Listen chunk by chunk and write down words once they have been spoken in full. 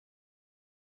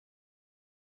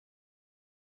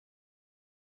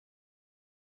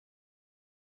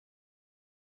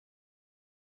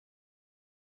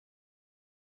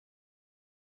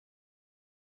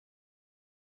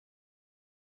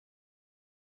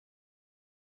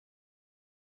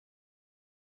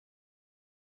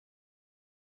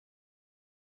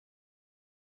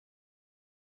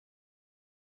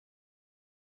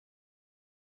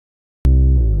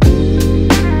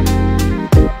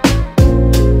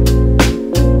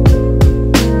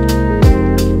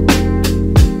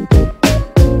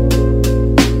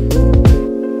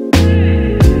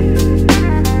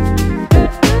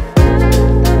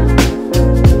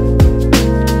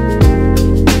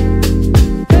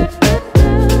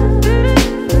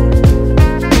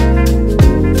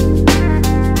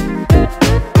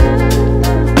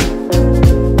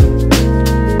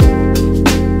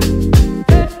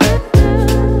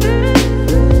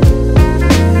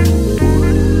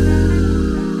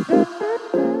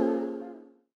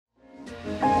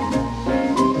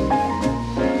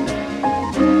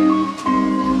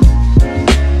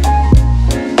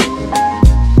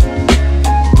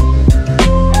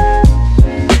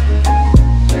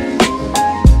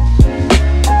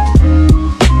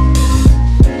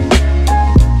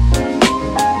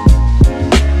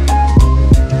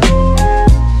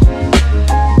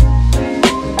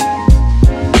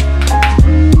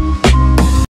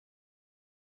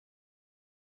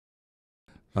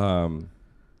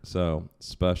So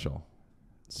special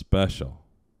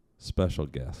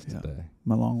guest today.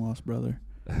 My long lost brother.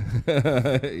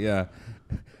 Yeah.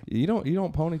 You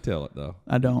don't ponytail it though.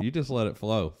 I don't. You just let it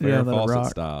flow. Farrah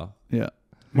Fawcett style. Yeah.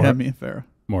 Me and Farrah.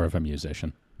 More of a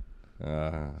musician.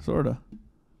 Sorta.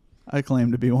 I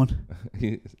claim to be one.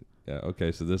 Yeah,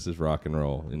 okay, so this is rock and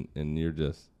roll and you're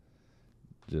just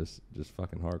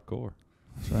fucking hardcore.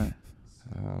 That's right.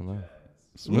 I don't know.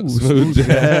 Smooth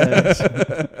jazz.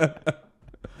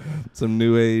 Some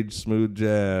new age smooth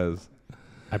jazz.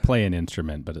 I play an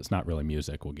instrument, but it's not really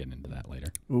music. We'll get into that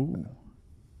later. Ooh.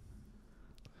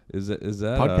 Is that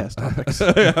podcast topics?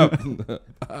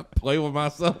 I play with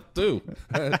myself too.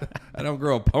 I don't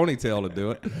grow a ponytail to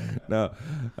do it. No.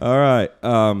 All right.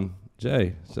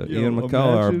 Jay. So Ian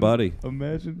McCollum, our buddy.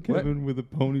 Imagine Kevin with a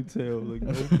ponytail, like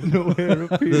no hair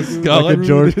appears. Like a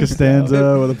George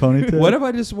Costanza with a ponytail. What if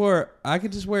I just wore? I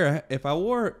could just wear. If I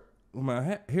wore,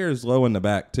 my hair is low in the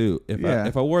back too.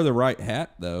 If I wore the right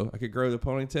hat though, I could grow the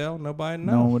ponytail. Nobody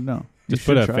know. No one would know. Just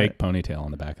put a fake ponytail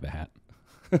on the back of the hat.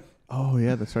 Oh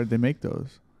yeah, that's right. They make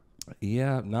those.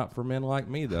 Yeah, not for men like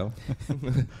me though.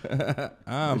 We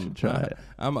should try it.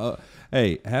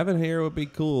 Hey, having hair would be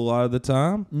cool a lot of the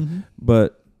time, mm-hmm.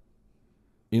 but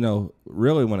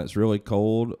really when it's really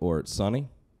cold or it's sunny.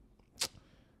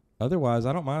 Otherwise,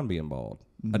 I don't mind being bald.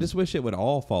 Mm-hmm. I just wish it would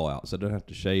all fall out, so I don't have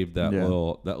to shave that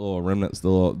little remnants, the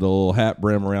little hat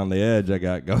brim around the edge I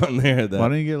got going there. Why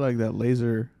don't you get like that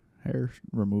laser hair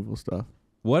removal stuff?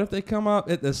 What if they come up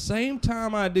at the same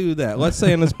time I do that? Let's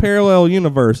say in this parallel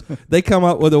universe, they come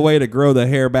up with a way to grow the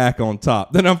hair back on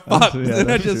top. Then I'm fucked.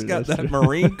 Then I just got that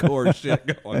Marine Corps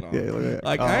shit going on.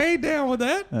 I ain't down with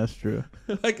that. That's true.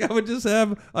 Like I would just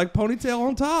have like ponytail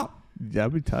on top.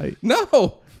 That'd be tight.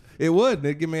 No, it would.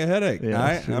 It'd give me a headache.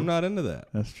 Yeah, I'm not into that.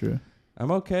 That's true. I'm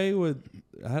okay with,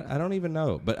 I don't even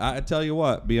know. But I tell you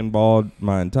what, being bald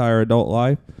my entire adult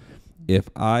life, if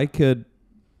I could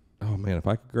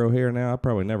grow hair now, I'd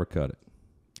probably never cut it.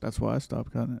 That's why I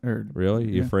stopped cutting it. Really?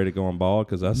 You afraid of going bald?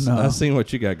 Because I've seen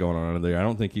what you got going on under there. I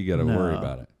don't think you got to worry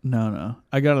about it. No.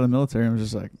 I got out of the military and was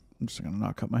just like, I'm just going to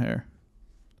not cut my hair.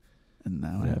 And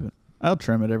now I haven't. I'll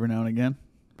trim it every now and again,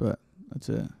 but that's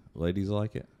it. Ladies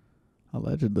like it?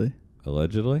 Allegedly.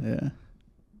 Allegedly? Yeah.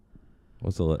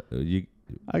 What's I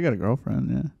got a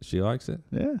girlfriend, yeah. She likes it?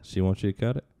 Yeah. She wants you to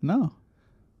cut it? No.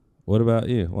 What about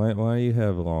you? Why do you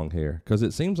have long hair? Because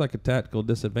it seems like a tactical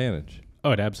disadvantage. Oh,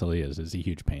 it absolutely is. It's a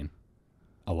huge pain.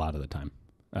 A lot of the time.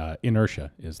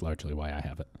 Inertia is largely why I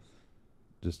have it.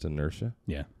 Just inertia?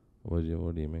 Yeah. What do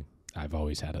you mean? I've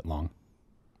always had it long.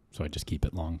 So I just keep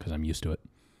it long because I'm used to it.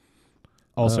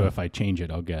 Also, if I change it,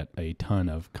 I'll get a ton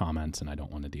of comments, and I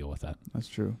don't want to deal with that. That's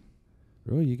true.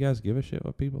 Really? You guys give a shit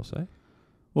what people say?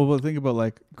 Well, but think about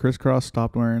like Crisscross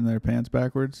stopped wearing their pants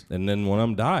backwards. And then one of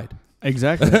them died.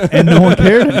 Exactly. And no one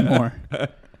cared anymore. I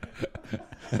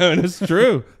mean, it's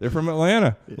true. They're from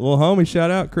Atlanta. Little homie,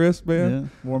 shout out, Chris, man.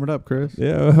 Yeah. Warm it up, Chris.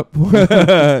 Yeah.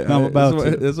 I'm about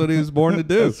to. That's what he was born to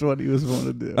do. That's what he was born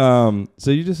to do. So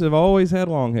you just have always had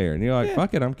long hair, and you're like,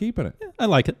 fuck it, I'm keeping it. Yeah, I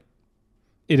like it.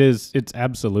 It's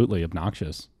absolutely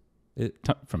obnoxious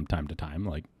from time to time,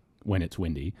 like when it's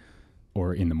windy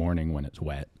or in the morning when it's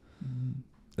wet.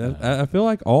 I feel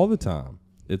like all the time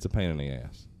it's a pain in the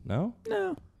ass. No?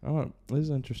 No. Oh, this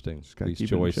is interesting. Gotta These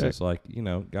choices, like,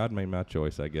 God made my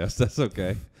choice, I guess. That's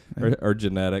okay. or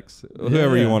genetics, Yeah.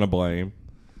 whoever you want to blame.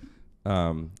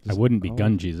 I wouldn't be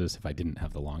Gun Jesus if I didn't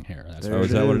have the long hair. That's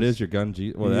is that what it is? Your Gun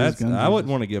Jesus? Well, I wouldn't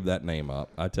want to give that name up.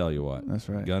 I tell you what. That's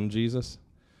right. Gun Jesus.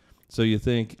 So you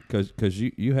think, because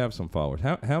you have some followers.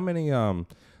 How many, all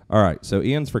right, so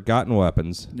Ian's Forgotten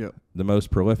Weapons. Yep. The most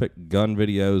prolific gun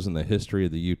videos in the history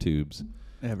of the YouTubes.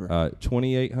 Ever.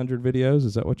 2,800 videos.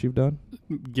 Is that what you've done?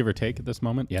 Give or take at this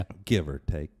moment, yeah. Give or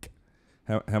take.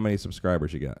 How many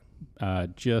subscribers you got?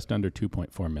 Just under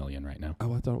 2.4 million right now.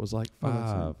 Oh, I thought it was like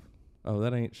 5. Oh,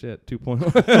 that ain't shit.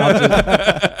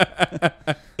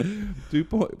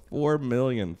 2.4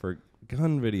 million for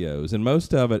gun videos, and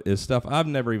most of it is stuff I've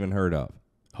never even heard of.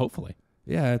 Hopefully.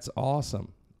 Yeah, it's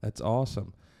awesome. That's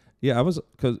awesome. Yeah,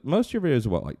 because most of your videos are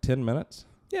what, like 10 minutes?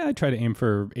 Yeah, I try to aim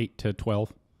for 8 to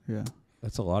 12. Yeah.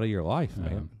 That's a lot of your life,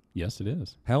 man. Yes, it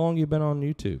is. How long you been on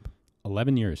YouTube?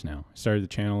 11 years now. I started the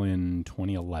channel in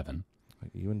 2011.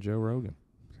 Like you and Joe Rogan.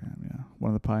 Yeah. One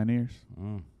of the pioneers.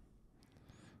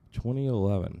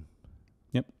 2011.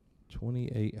 Yep.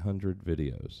 2,800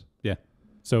 videos. Yeah.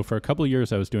 So for a couple of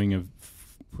years, I was doing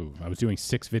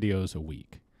 6 videos a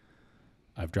week.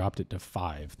 I've dropped it to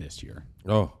 5 this year.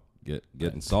 Oh,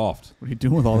 getting soft. What are you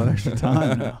doing with all that extra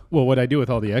time now? Well, what I do with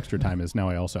all the extra time is now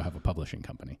I also have a publishing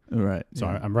company. Right. So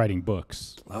I'm writing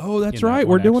books. Oh, that's right.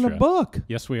 We're doing a book.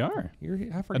 Yes, we are.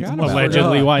 I forgot That's about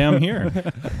allegedly why I'm here.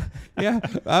 Yeah,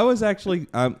 I was actually.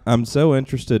 I'm so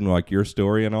interested in like your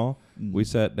story and all. We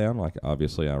sat down. Like,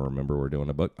 obviously, I remember we're doing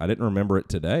a book. I didn't remember it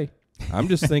today. I'm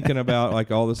just thinking about like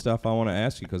all the stuff I want to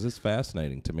ask you because it's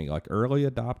fascinating to me. Like early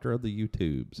adopter of the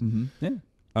YouTubes. Mm-hmm.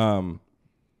 Yeah.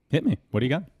 Hit me. What do you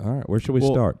got? All right, where should we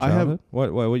start? Childhood?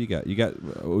 What you got? You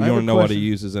want to know what he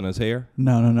uses in his hair?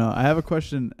 No. I have a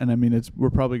question, and I mean, we're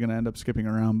probably going to end up skipping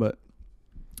around, but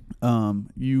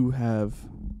you have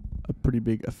a pretty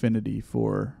big affinity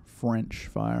for French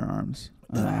firearms.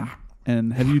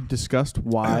 And have you discussed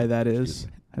why that is?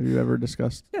 Have you ever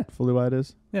discussed fully why it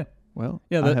is? Yeah. Well,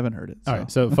 I haven't heard it. All right,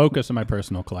 so focus of my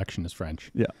personal collection is French.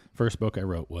 Yeah. First book I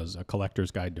wrote was A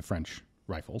Collector's Guide to French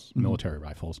Rifles, military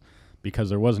rifles, because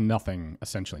there was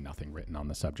essentially nothing written on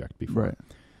the subject before.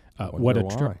 Right.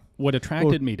 What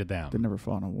attracted me to them? They never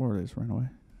fought in a war. They just ran away.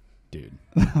 Dude.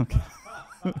 Okay.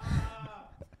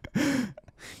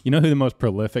 You know who the most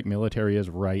prolific military is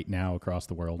right now across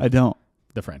the world? I don't.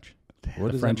 The French. What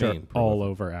the does French that mean? are all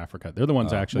over Africa. They're the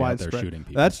ones actually out there widespread. shooting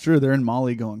people. That's true. They're in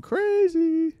Mali going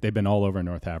crazy. They've been all over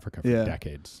North Africa for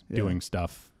decades, doing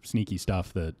sneaky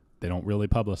stuff that they don't really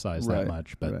publicize that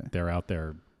much, but they're out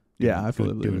there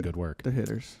doing good work. They're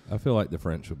hitters. I feel like the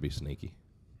French would be sneaky.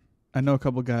 I know a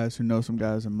couple guys who know some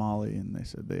guys in Mali, and they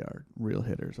said they are real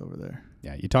hitters over there.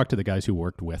 Yeah, you talk to the guys who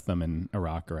worked with them in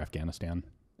Iraq or Afghanistan,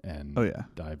 and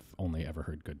I've only ever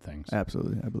heard good things.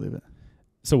 Absolutely, I believe it.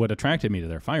 So what attracted me to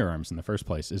their firearms in the first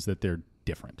place is that they're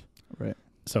different. Right.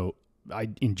 So I,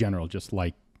 in general, just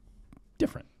like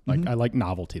different. Like I like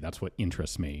novelty. That's what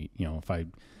interests me. You know, if I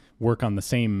work on the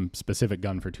same specific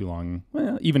gun for too long,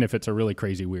 well, even if it's a really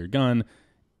crazy, weird gun,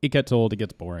 it gets old, it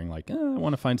gets boring. Like, I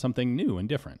want to find something new and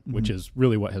different, which is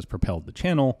really what has propelled the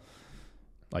channel.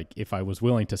 Like, if I was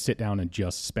willing to sit down and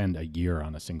just spend a year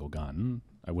on a single gun,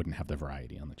 I wouldn't have the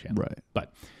variety on the channel. Right.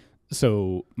 But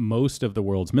so most of the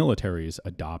world's militaries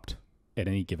adopt at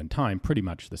any given time pretty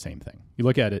much the same thing. You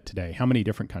look at it today, how many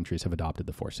different countries have adopted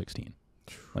the 416?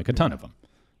 Like a ton of them.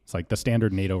 It's like the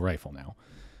standard NATO rifle now.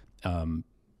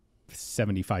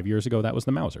 75 years ago, that was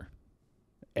the Mauser.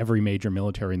 Every major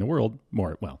military in the world,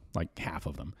 like half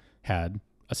of them, had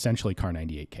essentially Kar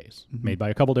 98Ks, made by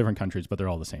a couple different countries, but they're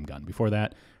all the same gun. Before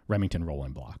that, Remington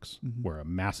rolling blocks were a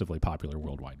massively popular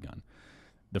worldwide gun.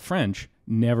 The French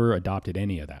never adopted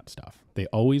any of that stuff. They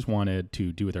always wanted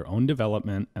to do their own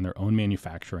development and their own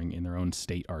manufacturing in their own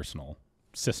state arsenal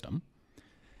system.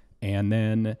 And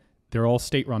then they're all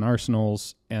state-run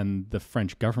arsenals, and the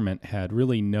French government had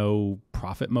really no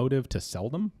profit motive to sell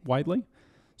them widely.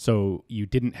 So you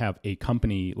didn't have a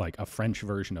company like a French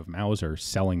version of Mauser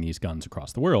selling these guns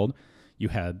across the world. You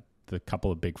had the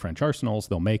couple of big French arsenals,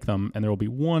 they'll make them, and there will be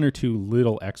one or two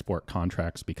little export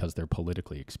contracts because they're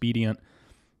politically expedient.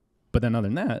 But then other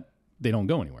than that, they don't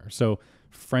go anywhere. So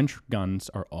French guns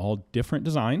are all different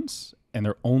designs, and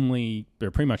they're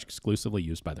pretty much exclusively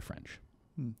used by the French.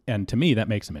 And to me, that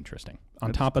makes them interesting.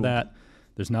 On top of that,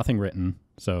 there's nothing written,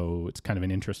 so it's kind of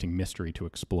an interesting mystery to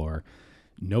explore.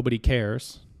 Nobody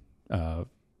cares,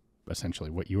 essentially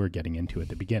what you were getting into at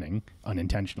the beginning,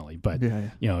 unintentionally. But,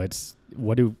 you know, it's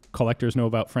what do collectors know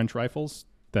about French rifles?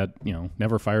 That, you know,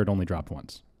 never fired, only dropped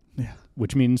once. Yeah.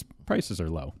 Which means prices are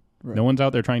low. Right. No one's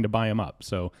out there trying to buy them up.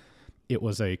 So it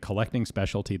was a collecting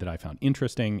specialty that I found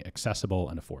interesting, accessible,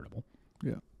 and affordable.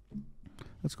 Yeah.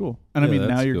 That's cool. And I mean,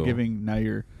 now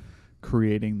you're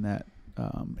creating that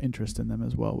interest in them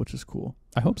as well, which is cool.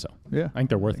 I hope so. Yeah. I think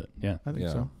they're worth it. Yeah. I think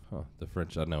so. Huh. The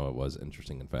French, I know it was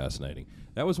interesting and fascinating.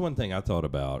 That was one thing I thought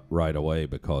about right away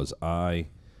because I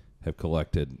have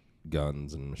collected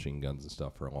guns and machine guns and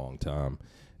stuff for a long time.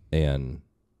 And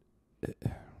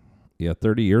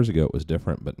 30 years ago it was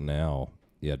different, but now,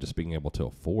 just being able to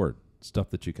afford stuff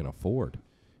that you can afford.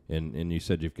 And you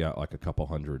said you've got like a couple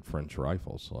hundred French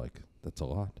rifles. Like, that's a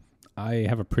lot. I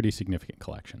have a pretty significant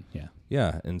collection, yeah.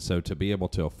 Yeah, and so to be able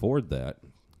to afford that,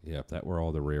 if that were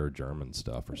all the rare German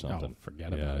stuff or something.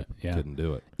 Forget about it. Yeah. Couldn't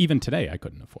do it. Even today, I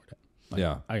couldn't afford it.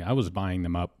 Like, I was buying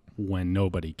them up when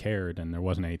nobody cared and there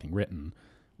wasn't anything written.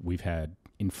 We've had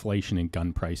inflation in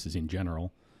gun prices in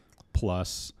general,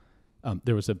 plus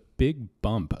there was a big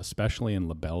bump, especially in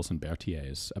Lebels and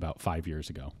Berthier's about 5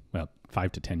 years ago. Well,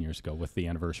 5 to 10 years ago with the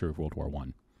anniversary of World War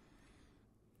I.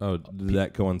 Oh, did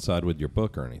that coincide with your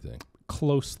book or anything?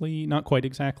 Closely, not quite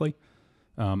exactly.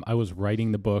 I was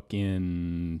writing the book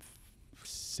in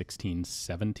 15,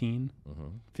 16,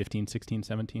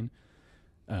 17.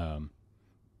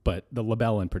 But the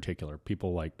Lebel in particular,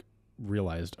 people like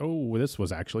realized, oh, this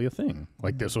was actually a thing.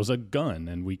 Like this was a gun,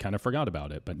 and we kind of forgot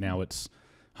about it. But now it's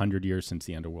 100 years since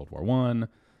the end of World War I,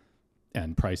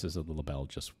 and prices of the Lebel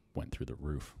just went through the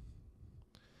roof.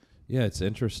 Yeah, it's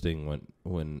interesting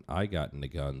when I got into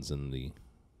guns in the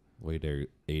late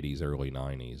 80s, early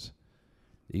 90s,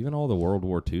 even all the World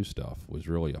War II stuff was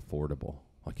really affordable.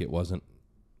 Like, it wasn't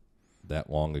that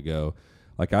long ago.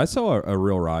 Like, I saw a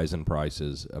real rise in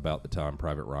prices about the time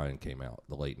Private Ryan came out,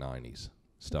 the late 90s.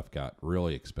 Stuff got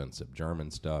really expensive.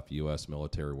 German stuff, U.S.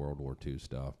 military World War II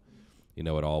stuff. You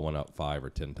know, it all went up 5 or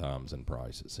 10 times in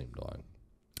price, it seemed like.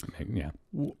 Yeah.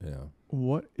 Yeah.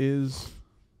 What is,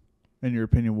 in your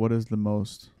opinion, what is the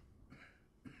most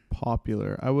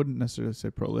popular, I wouldn't necessarily say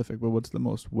prolific, but what's the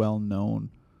most well-known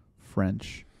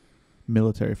French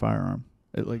military firearm?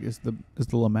 Is the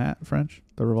Lamat French,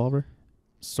 the revolver?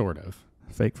 Sort of.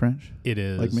 Fake French? It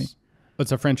is. Like me?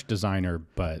 It's a French designer,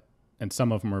 and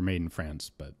some of them are made in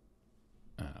France, but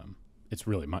it's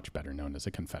really much better known as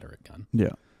a Confederate gun.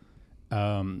 Yeah.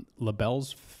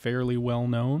 Lebel's fairly well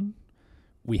known.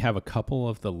 We have a couple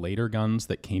of the later guns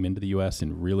that came into the U.S.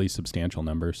 in really substantial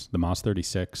numbers, the MAS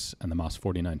 36 and the MAS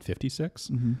 4956.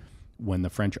 Mm-hmm. When the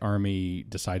French army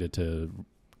decided to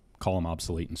call them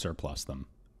obsolete and surplus them,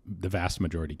 the vast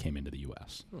majority came into the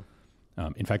U.S.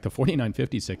 In fact, the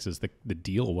 4956s, the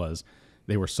deal was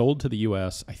they were sold to the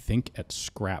U.S., I think, at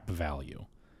scrap value,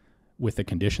 with the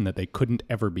condition that they couldn't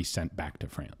ever be sent back to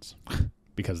France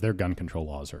because their gun control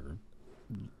laws are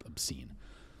obscene.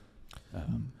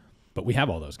 But we have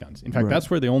all those guns. In fact, that's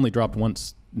where the only dropped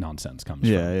once nonsense comes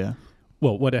from. Yeah.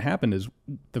 Well, what had happened is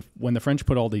when the French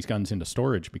put all these guns into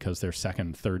storage because they're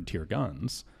second, third tier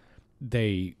guns,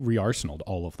 they re-arsenaled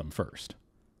all of them first.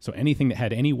 So anything that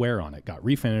had any wear on it got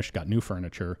refinished, got new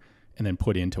furniture, and then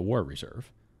put into war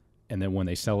reserve. And then when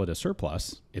they sell it as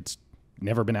surplus, it's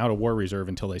never been out of war reserve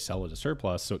until they sell it as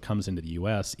surplus. So it comes into the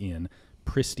U.S. in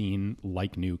pristine,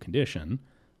 like new condition,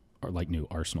 or like new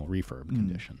arsenal refurb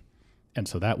condition. And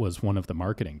so that was one of the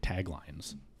marketing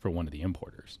taglines for one of the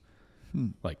importers.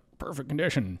 Like, perfect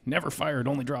condition, never fired,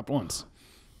 only dropped once.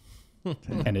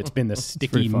 And it's been this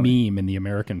sticky meme in the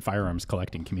American firearms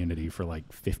collecting community for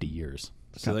like 50 years.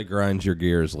 So that grinds your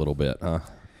gears a little bit, huh?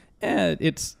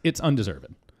 It's undeserved.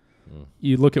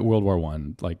 You look at World War I,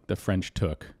 like the French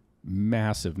took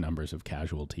massive numbers of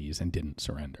casualties and didn't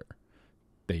surrender.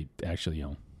 They actually, I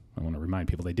want to remind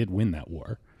people, they did win that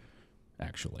war,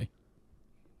 actually.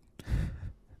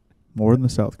 More than the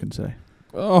South can say.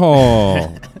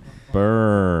 Oh,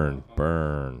 burn.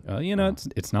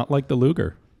 It's not like the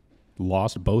Luger.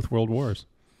 Lost both world wars.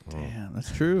 Damn,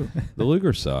 that's true. The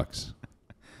Luger sucks.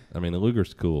 I mean, the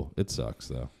Luger's cool. It sucks,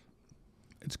 though.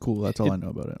 It's cool. That's all I know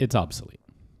about it. It's obsolete.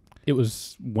 It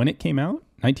was, when it came out,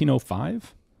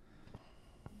 1905,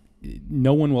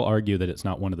 no one will argue that it's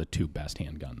not one of the two best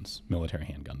handguns, military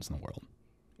handguns in the world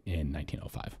in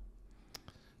 1905.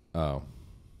 Oh,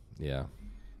 yeah.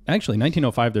 Actually,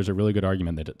 1905, there's a really good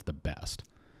argument that it's the best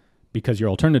because your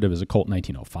alternative is a Colt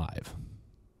 1905.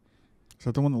 Is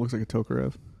that the one that looks like a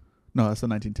Tokarev? No, that's the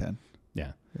 1910.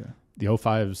 Yeah. Yeah. The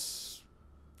 05's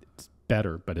it's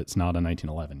better, but it's not a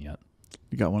 1911 yet.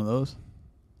 You got one of those?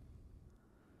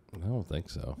 I don't think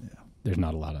so. Yeah. There's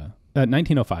not a lot of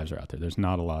 1905s are out there. There's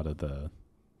not a lot of the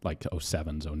like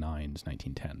 07s, 09s,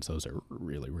 1910s. Those are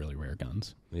really, really rare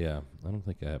guns. Yeah, I don't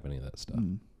think I have any of that stuff.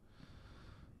 Mm.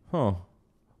 Huh.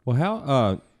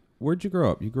 Well, where'd you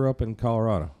grow up? You grew up in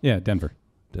Colorado. Yeah, Denver.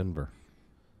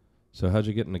 So how'd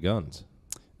you get into guns?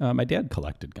 My dad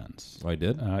collected guns. Oh, he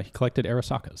did? He collected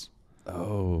Arisakas.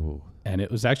 Oh. And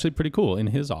it was actually pretty cool. In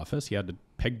his office, he had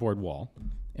a pegboard wall,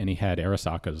 and he had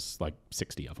Arisakas, like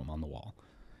 60 of them on the wall.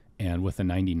 And with the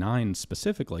 99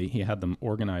 specifically, he had them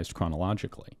organized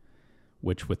chronologically,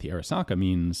 which with the Arisaka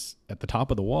means at the top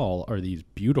of the wall are these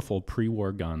beautiful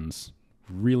pre-war guns,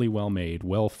 really well made,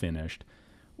 well finished,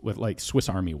 with like Swiss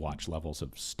Army watch levels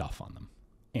of stuff on them.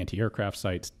 Anti-aircraft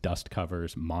sights, dust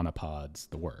covers, monopods,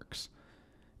 the works.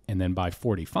 And then by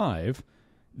 45,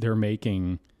 they're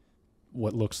making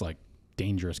what looks like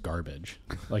dangerous garbage.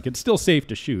 Like, it's still safe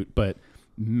to shoot, but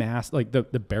like the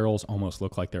barrels almost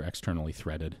look like they're externally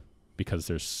threaded because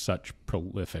there's such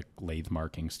prolific lathe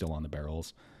marking still on the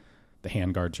barrels. The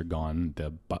handguards are gone. The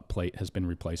butt plate has been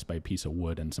replaced by a piece of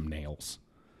wood and some nails.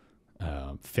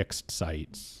 Fixed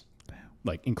sights.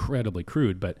 Like, incredibly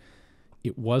crude, but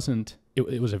it wasn't...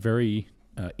 It was a very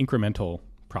incremental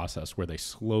process where they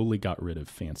slowly got rid of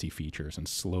fancy features and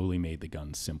slowly made the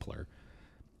guns simpler.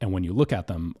 And when you look at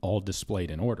them all displayed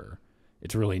in order,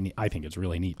 it's really neat. I think it's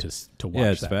really neat to watch.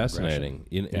 Yeah, it's that fascinating.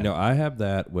 You know, I have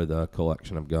that with a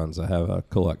collection of guns. I have a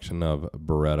collection of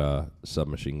Beretta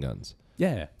submachine guns.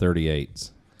 Yeah.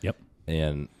 38s. Yep.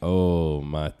 And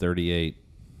my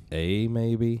 38A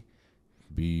maybe.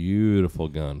 Beautiful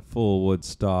gun, full wood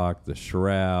stock, the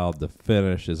shroud, the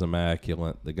finish is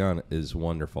immaculate. The gun is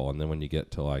wonderful. And then when you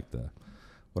get to like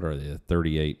what are they,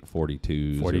 38,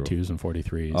 42s? 42s and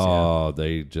 43s. Oh,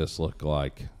 they just look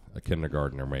like a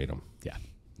kindergartner made them. Yeah.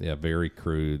 Yeah, very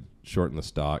crude, short in the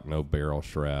stock, no barrel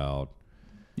shroud.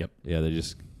 Yep. Yeah, they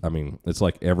just, I mean, it's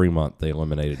like every month they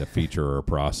eliminated a feature or a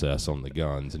process on the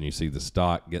guns. And you see the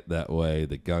stock get that way,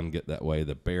 the gun get that way,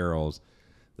 the barrels.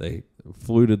 They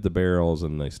fluted the barrels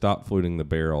and they stopped fluting the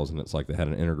barrels, and it's like they had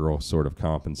an integral sort of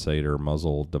compensator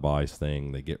muzzle device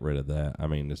thing. They get rid of that. I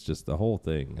mean, it's just the whole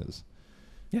thing is.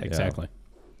 Yeah, exactly.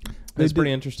 It's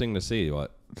pretty interesting to see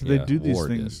what. So they do these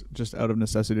things just out of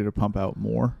necessity to pump out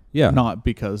more. Yeah. Not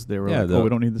because they were we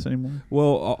don't need this anymore. Well,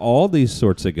 all these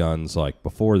sorts of guns, like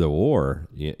before the war,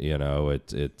 you know,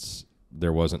 it's.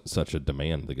 There wasn't such a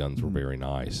demand. The guns were very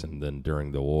nice. And then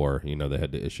during the war, you know, they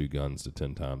had to issue guns to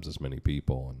 10 times as many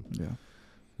people. And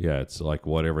yeah, it's like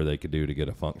whatever they could do to get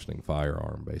a functioning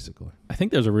firearm, basically. I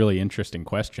think there's a really interesting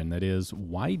question that is,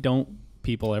 why don't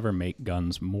people ever make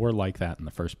guns more like that in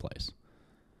the first place?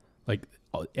 Like,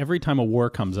 every time a war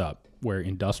comes up where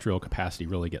industrial capacity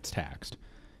really gets taxed,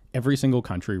 every single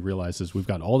country realizes we've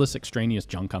got all this extraneous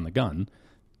junk on the gun.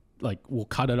 Like, we'll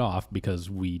cut it off because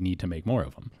we need to make more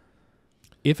of them.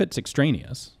 If it's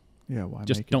extraneous, why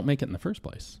just don't make it in the first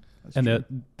place. That's and true.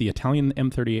 the Italian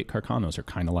M38 Carcanos are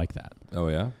kind of like that. Oh,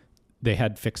 yeah? They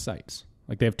had fixed sights.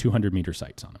 Like, they have 200-meter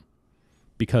sights on them.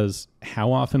 Because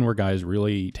how often were guys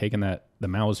really taking the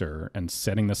Mauser and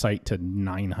setting the sight to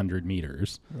 900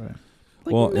 meters? Right.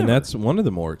 Like, well, never. and that's one of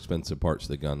the more expensive parts of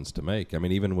the guns to make. I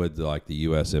mean, even with like the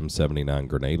US M79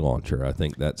 grenade launcher, I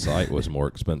think that sight was more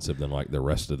expensive than like the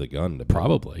rest of the gun to build.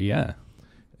 Probably, yeah.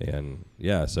 And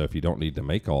yeah, so if you don't need to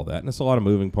make all that, and it's a lot of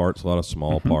moving parts, a lot of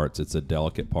small parts, it's a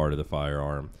delicate part of the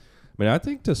firearm. I mean, I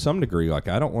think to some degree, like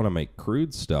I don't want to make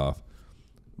crude stuff,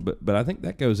 but I think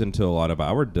that goes into a lot of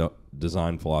our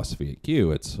design philosophy at Q.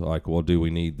 It's like, well, do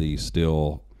we need these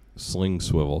steel sling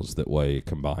swivels that weigh a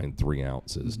combined 3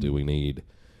 ounces? Do we need,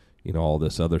 you know, all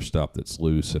this other stuff that's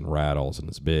loose and rattles and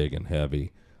it's big and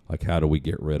heavy? Like, how do we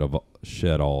get rid of,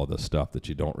 shed all of the stuff that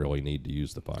you don't really need to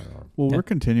use the firearm? Well, we're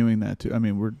continuing that too. I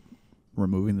mean, we're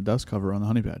removing the dust cover on the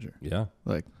Honey Badger. Yeah.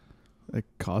 Like, it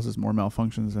causes more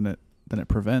malfunctions than it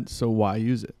prevents. So why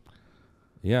use it?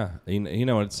 Yeah. You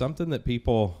know, it's something that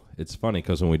people, it's funny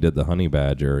because when we did the Honey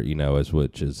Badger, you know,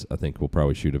 which is, I think we'll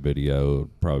probably shoot a video,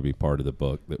 probably be part of the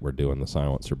book that we're doing, the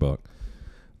Silencer book.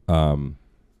 Well,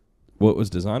 it was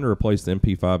designed to replace the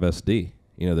MP5 SD.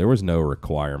 You know, there was no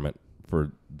requirement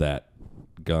for that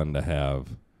gun to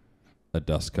have a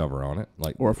dust cover on it,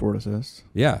 like, or a forward assist.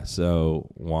 Yeah, so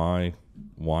why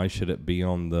should it be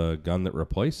on the gun that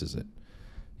replaces it?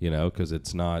 You know, because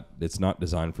it's not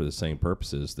designed for the same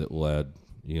purposes that led,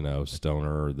 you know,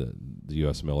 Stoner or the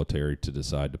U.S. military to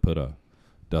decide to put a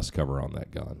dust cover on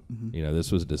that gun. Mm-hmm. You know,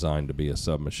 this was designed to be a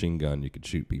submachine gun you could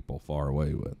shoot people far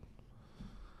away with.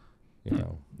 You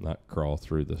know, not crawl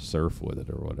through the surf with it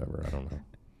or whatever. I don't know.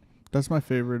 That's my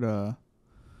favorite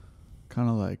kind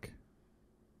of like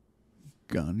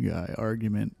gun guy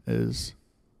argument is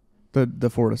the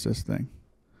forward assist thing.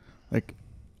 Like,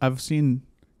 I've seen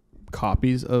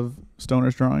copies of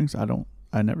Stoner's drawings.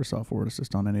 I never saw forward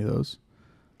assist on any of those.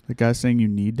 The guy saying you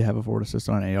need to have a forward assist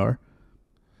on an AR.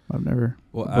 I've never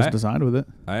was designed with it.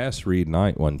 I asked Reed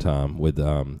Knight one time with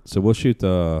so we'll shoot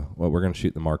we're going to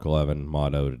shoot the Mark 11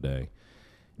 Motto today,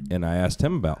 and I asked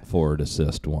him about forward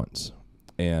assist once.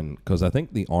 And because I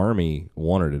think the Army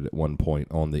wanted it at one point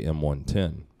on the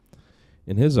M110.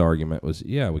 And his argument was,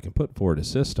 yeah, we can put forward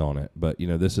assist on it, but, you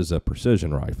know, this is a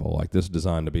precision rifle. Like, this is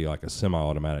designed to be like a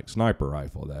semi-automatic sniper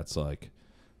rifle. That's, like,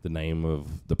 the name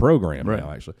of the program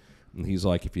now, actually. And he's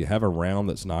like, if you have a round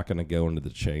that's not going to go into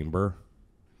the chamber,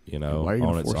 you know,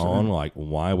 on its own, like,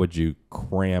 why would you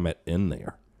cram it in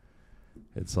there?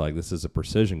 It's like, this is a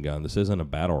precision gun. This isn't a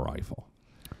battle rifle.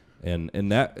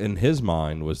 And that, in his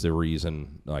mind, was the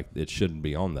reason, like, it shouldn't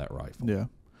be on that rifle. Yeah.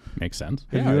 Makes sense.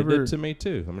 Yeah, it did to me,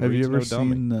 too. I mean, have you ever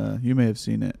seen, you may have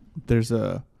seen it, there's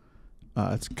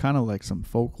it's kind of like some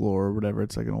folklore or whatever.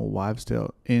 It's like an old wives'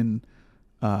 tale in,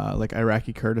 like,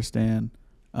 Iraqi Kurdistan.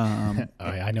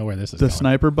 I know where this is the going.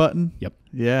 sniper button? Yep.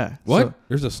 Yeah. What? So,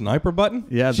 there's a sniper button?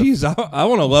 Yeah. Jeez, I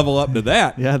want to level up to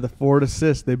that. Yeah, the forward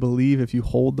assist. They believe if you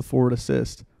hold the forward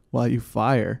assist while you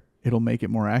fire, it'll make it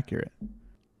more accurate.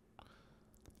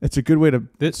 It's a good way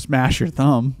to smash your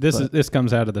thumb. This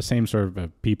comes out of the same sort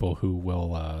of people who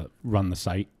will run the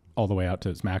sight all the way out to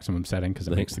its maximum setting because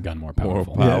it makes the gun more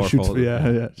powerful. Yeah,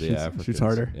 shoots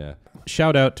harder. Yeah.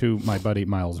 Shout out to my buddy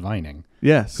Miles Vining,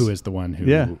 Yes. who is the one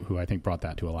who I think brought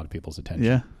that to a lot of people's attention.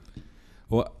 Yeah.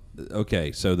 Well,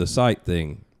 okay, so the sight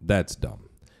thing, that's dumb.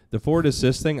 The forward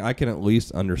assist thing, I can at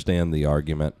least understand the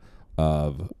argument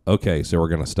of, okay, so we're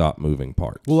going to stop moving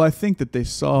parts. Well, I think that they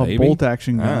saw Maybe. bolt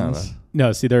action I don't guns.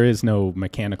 No, see, there is no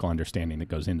mechanical understanding that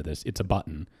goes into this. It's a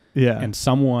button. Yeah. And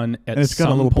someone at And it's got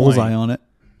some a little point, bullseye on it.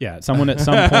 Yeah, someone at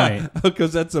some point.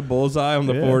 Because that's a bullseye on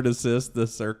the Yeah. forward assist, the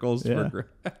circles. Yeah.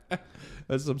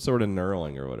 That's some sort of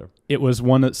knurling or whatever. It was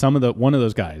one of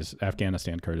those guys,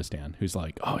 Afghanistan, Kurdistan, who's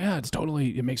like, oh yeah,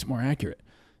 it makes it more accurate.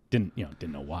 Didn't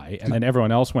know why, and then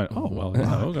everyone else went, oh well,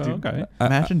 okay.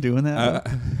 Imagine doing that.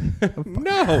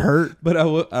 No, hurt. But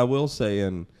I will say,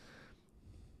 and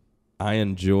I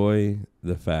enjoy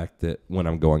the fact that when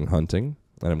I'm going hunting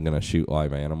and I'm going to shoot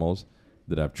live animals,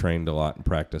 that I've trained a lot and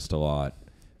practiced a lot,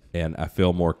 and I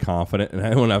feel more confident.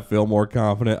 And when I feel more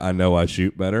confident, I know I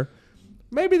shoot better.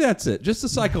 Maybe that's it. Just a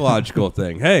psychological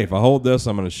thing. Hey, if I hold this,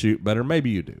 I'm going to shoot better. Maybe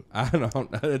you do. I don't know.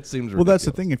 It seems ridiculous. Well, that's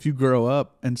the thing. If you grow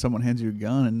up and someone hands you a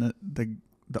gun and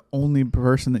the only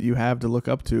person that you have to look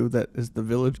up to that is the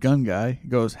village gun guy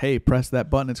goes, hey, press that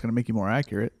button. It's going to make you more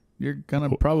accurate. You're going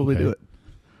to probably do it.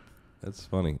 That's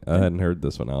funny. I hadn't heard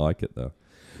this one. I like it, though.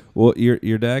 Well,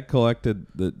 your dad collected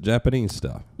the Japanese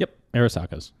stuff. Yep,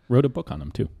 Arisakas. Wrote a book on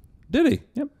them, too. Did he?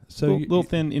 Yep. So little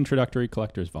thin introductory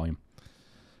collector's volume.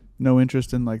 No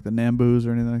interest in like the Nambus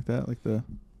or anything like that? Like the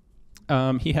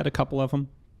he had a couple of them,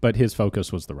 but his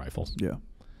focus was the rifles. Yeah.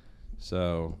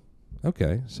 So,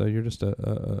 okay. So you're just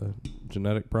a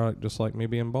genetic product just like me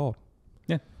being bald.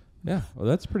 Yeah. Yeah. Well,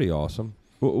 that's pretty awesome.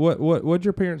 What'd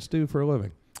your parents do for a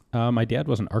living? My dad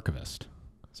was an archivist,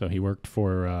 so he worked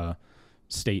for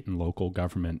state and local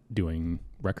government doing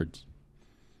records.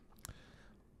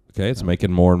 Okay, it's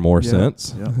making more and more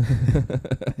sense. Yeah.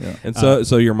 Yeah. And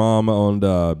so your mom owned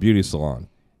a beauty salon.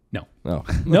 No. No.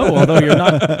 No, although you're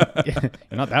not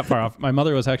that far off. My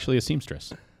mother was actually a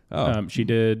seamstress. Oh. She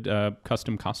did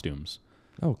custom costumes.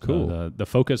 Oh, cool. The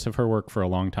focus of her work for a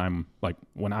long time, like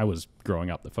when I was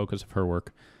growing up, the focus of her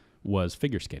work was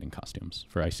figure skating costumes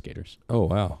for ice skaters. Oh,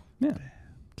 wow. Yeah.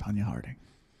 Tanya Harding.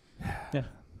 Yeah.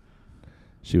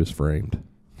 She was framed.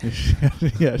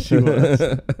 Yeah, she was.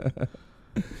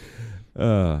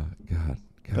 God.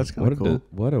 That's kind of cool.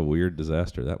 What a weird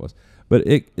disaster that was. But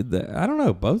I don't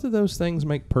know. Both of those things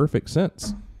make perfect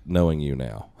sense, knowing you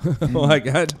now.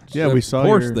 We saw. Of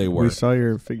course they were. We saw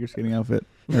your figure skating outfit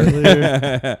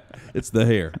earlier. It's the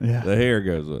hair. Yeah. The hair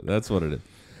goes with it. That's what it is.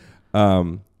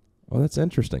 Well, that's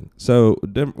interesting. So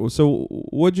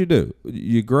what'd you do?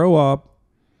 You grow up.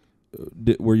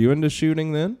 Were you into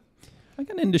shooting then? I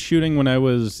got into shooting when I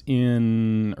was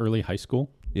in early high school.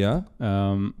 Yeah.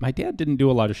 My dad didn't do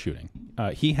a lot of shooting.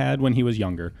 He had when he was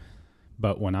younger,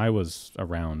 but when I was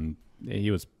around,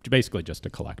 he was basically just a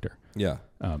collector. Yeah.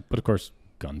 But of course,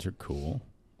 guns are cool,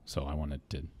 so I wanted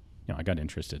to. I got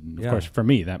interested. And of course, for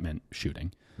me, that meant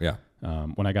shooting. Yeah.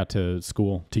 When I got to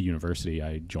university,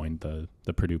 I joined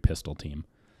the Purdue pistol team.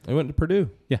 I went to Purdue.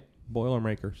 Yeah.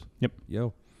 Boilermakers. Yep.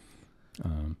 Yo.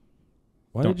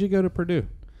 Why did you go to Purdue?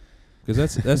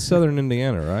 Because that's Southern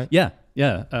Indiana, right? Yeah.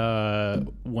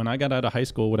 When I got out of high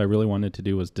school, what I really wanted to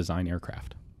do was design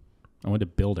aircraft. I wanted to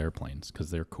build airplanes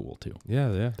because they're cool too.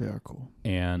 Yeah. They are cool.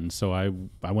 And so I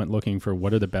went looking for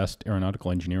what are the best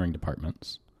aeronautical engineering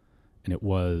departments, and it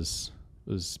was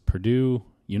Purdue,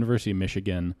 University of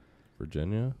Michigan,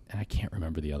 Virginia, and I can't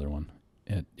remember the other one.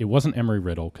 It wasn't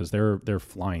Emory-Riddle because they're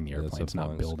flying the airplanes,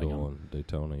 not building them. In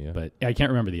Daytona, yeah. But I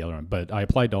can't remember the other one. But I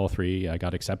applied to all three. I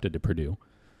got accepted to Purdue.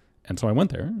 And so I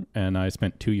went there, and I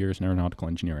spent 2 years in aeronautical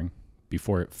engineering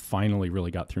before it finally really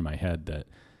got through my head that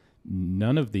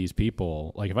none of these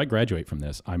people, like if I graduate from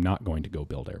this, I'm not going to go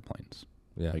build airplanes.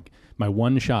 Yeah. Like my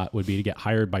one shot would be to get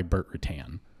hired by Burt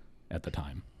Rutan at the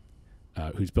time,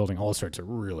 who's building all sorts of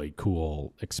really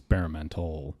cool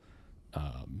experimental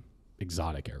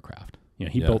exotic aircraft.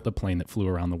 He built the plane that flew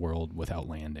around the world without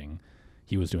landing.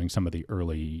 He was doing some of the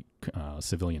early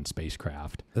civilian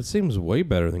spacecraft. That seems way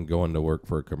better than going to work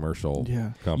for a commercial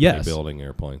company building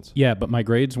airplanes. Yeah, but my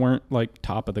grades weren't like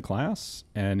top of the class,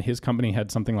 and his company had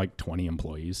something like 20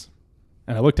 employees.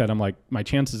 And I looked at him like, my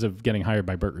chances of getting hired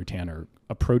by Burt Rutan are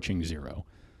approaching zero.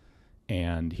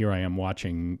 And here I am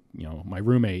watching, my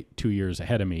roommate 2 years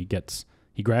ahead of me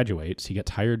he graduates, he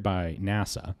gets hired by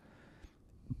NASA,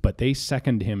 but they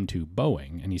second him to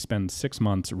Boeing, and he spends 6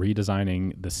 months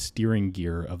redesigning the steering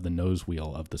gear of the nose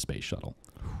wheel of the space shuttle.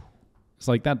 It's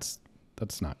like, that's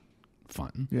not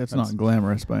fun. Yeah, it's not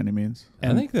glamorous by any means.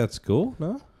 I think that's cool,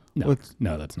 no? No,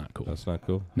 that's not cool. That's not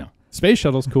cool? No. Space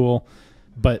shuttle's cool,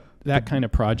 but that kind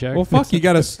of project. Well, fuck, you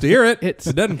got to steer it. It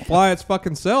doesn't fly its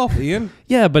fucking self, Ian.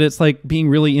 Yeah, but it's like being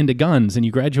really into guns, and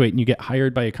you graduate and you get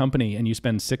hired by a company, and you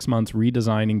spend 6 months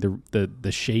redesigning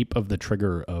the shape of the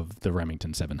trigger of the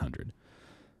Remington 700.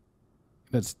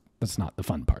 That's not the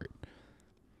fun part.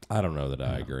 I don't know that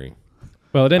I agree.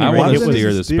 Well, at any rate, want it to was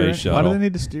steer the space shuttle. Why do they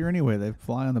need to steer anyway? They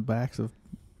fly on the backs of.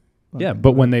 Yeah,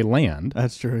 but when they land,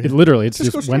 that's true. It literally, it's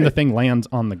Just just go when the straight. thing lands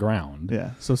on the ground.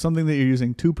 Yeah, so something that you're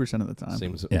using 2% of the time.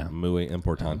 Seems Yeah. muy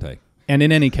importante. And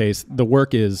in any case, the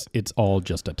work it's all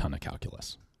just a ton of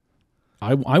calculus.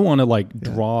 I want to like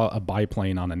draw a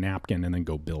biplane on a napkin and then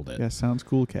go build it. Yeah, sounds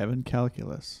cool, Kevin.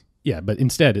 Calculus. Yeah, but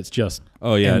instead it's just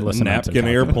napkin endless amounts of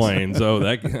calculus. airplanes. Oh,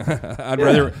 that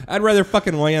I'd rather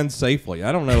fucking land safely.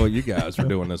 I don't know what you guys are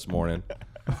doing this morning.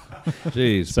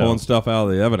 Jeez, pulling stuff out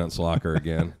of the evidence locker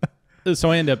again.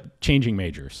 So I end up changing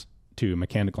majors to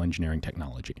mechanical engineering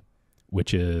technology,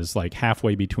 which is like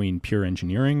halfway between pure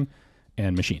engineering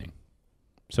and machining.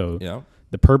 So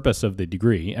the purpose of the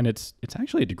degree, and it's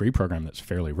actually a degree program that's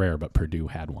fairly rare, but Purdue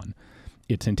had one.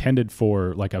 It's intended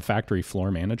for like a factory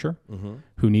floor manager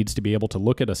who needs to be able to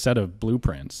look at a set of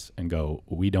blueprints and go,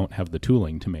 we don't have the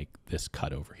tooling to make this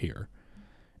cut over here.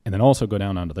 And then also go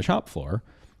down onto the shop floor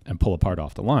and pull a part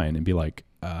off the line and be like,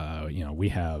 we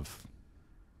have,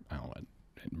 I don't know,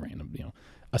 random,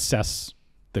 assess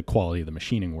the quality of the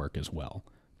machining work as well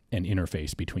and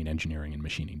interface between engineering and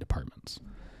machining departments.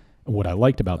 And what I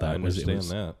liked about that was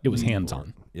it was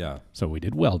hands-on. Yeah. So we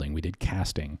did welding, we did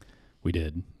casting, we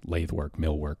did lathe work,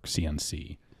 mill work,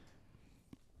 CNC.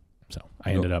 So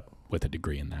I ended up with a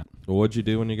degree in that. Well, what'd you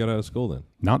do when you got out of school then?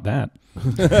 Not that.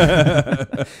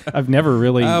 I've never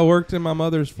really. I worked in my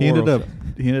mother's floor.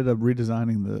 He ended up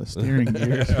redesigning the steering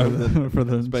gears for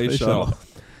the space shuttle.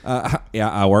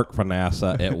 I worked for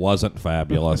NASA. It wasn't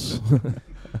fabulous.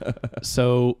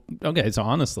 So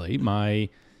honestly, my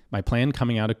plan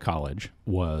coming out of college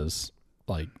was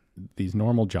like these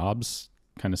normal jobs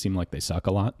kind of seem like they suck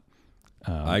a lot.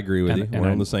 I agree with you.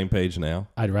 We're on the same page now.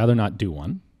 I'd rather not do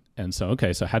one. And so,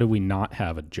 so how do we not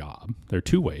have a job? There are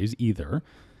two ways: either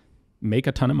make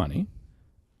a ton of money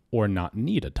or not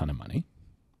need a ton of money.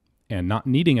 And not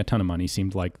needing a ton of money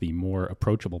seemed like the more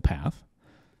approachable path.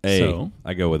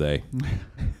 I go with A.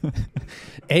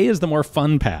 A is the more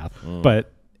fun path,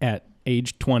 but at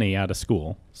age 20 out of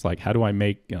school, it's like, how do I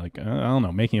make, I don't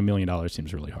know, making $1 million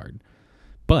seems really hard.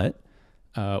 But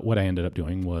what I ended up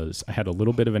doing was I had a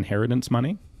little bit of inheritance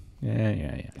money.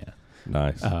 Yeah.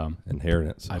 Nice.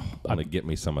 Inheritance. I'm going to get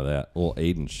me some of that. Little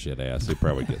Aiden shit ass. He'd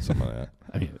probably get some of that.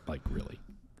 I mean, like really,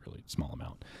 really small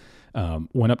amount.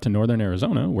 Went up to northern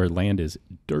Arizona where land is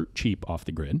dirt cheap off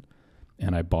the grid.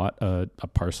 And I bought a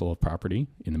parcel of property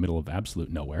in the middle of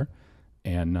absolute nowhere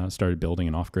and started building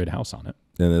an off-grid house on it.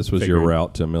 And this was your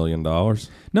route to $1 million?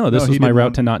 No, this was my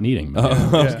route to not needing.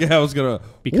 I was going to,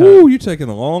 you're taking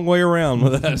the long way around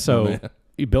with that. So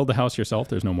you build the house yourself.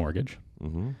 There's no mortgage.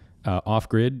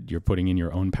 Off-grid, you're putting in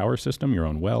your own power system, your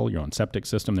own well, your own septic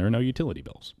system. There are no utility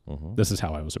bills. This is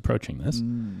how I was approaching this.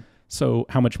 So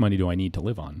how much money do I need to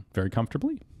live on? Very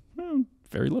comfortably? Well,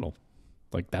 very little.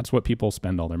 Like, that's what people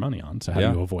spend all their money on. So how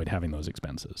do you avoid having those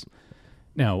expenses?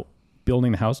 Now,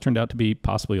 building the house turned out to be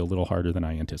possibly a little harder than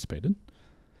I anticipated.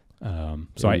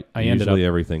 So I ended up... Usually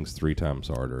everything's 3 times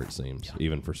harder, it seems,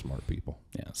 even for smart people.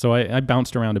 Yeah. So I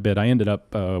bounced around a bit. I ended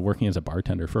up working as a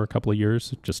bartender for a couple of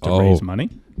years just to raise money.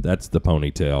 That's the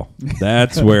ponytail.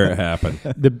 That's where it happened.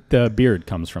 The beard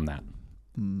comes from that.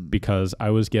 Because I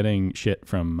was getting shit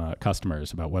from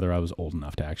customers about whether I was old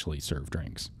enough to actually serve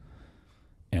drinks.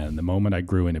 And the moment I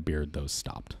grew in a beard, those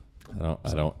stopped.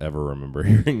 I don't ever remember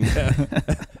hearing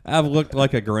that. I've looked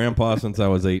like a grandpa since I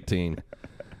was 18.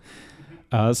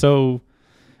 Shut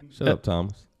up,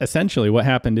 Thomas. Essentially, what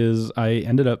happened is I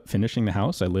ended up finishing the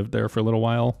house. I lived there for a little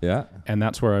while. Yeah. And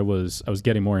that's where I was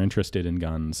getting more interested in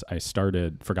guns. I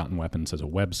started Forgotten Weapons as a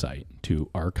website to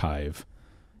archive.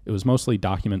 It was mostly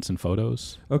documents and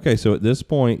photos. Okay, so at this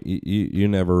point, you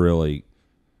never really,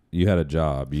 you had a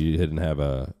job. You didn't have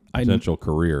a potential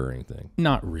career or anything.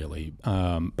 Not really.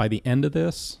 By the end of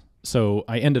this, so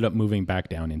I ended up moving back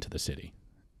down into the city.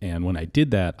 And when I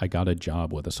did that, I got a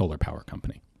job with a solar power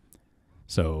company.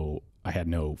 So I had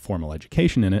no formal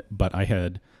education in it, but I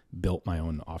had built my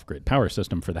own off-grid power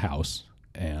system for the house,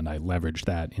 and I leveraged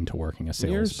that into working a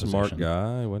sales position. You're a smart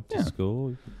guy. Went to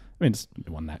school. I mean, it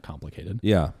wasn't that complicated.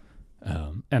 Yeah.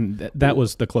 And that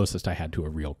was the closest I had to a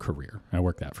real career. I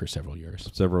worked that for several years.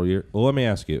 Well, let me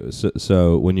ask you.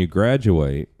 So when you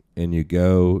graduate and you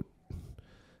go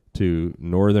to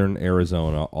northern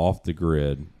Arizona off the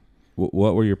grid,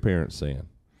 what were your parents saying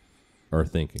or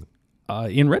thinking?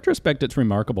 In retrospect, it's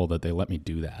remarkable that they let me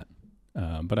do that.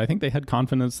 But I think they had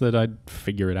confidence that I'd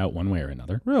figure it out one way or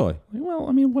another. Really? Well,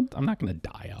 I mean, I'm not going to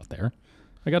die out there.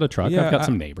 I got a truck. I've got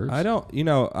some neighbors.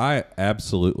 I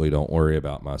absolutely don't worry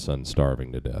about my son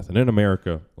starving to death. And in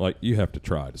America, like, you have to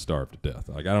try to starve to death.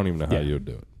 Like, I don't even know how you would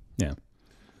do it. Yeah.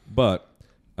 But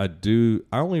I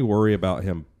only worry about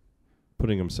him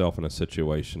putting himself in a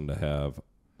situation to have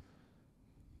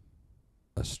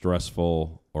a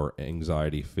stressful or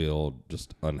anxiety-filled,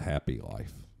 just unhappy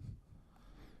life.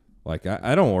 Like,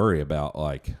 I don't worry about,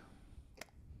 like,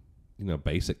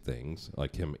 basic things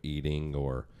like him eating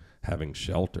or having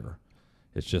shelter.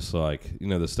 It's just like,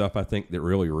 the stuff I think that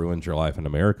really ruins your life in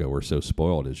America. We're so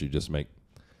spoiled is you just make,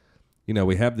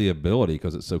 we have the ability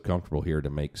because it's so comfortable here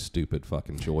to make stupid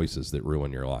fucking choices that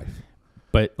ruin your life.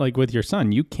 But like with your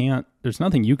son, there's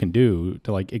nothing you can do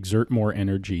to like exert more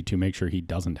energy to make sure he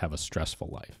doesn't have a stressful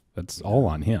life. That's all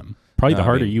on him. Probably the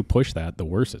harder you push that, the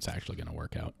worse it's actually going to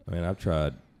work out. I mean, I've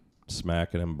tried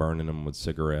smacking him, burning him with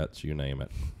cigarettes, you name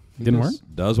it. Didn't work?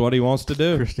 Does what he wants to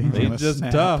do. Christine's He's just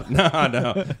tough.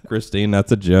 No. Christine,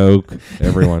 that's a joke.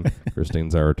 Everyone.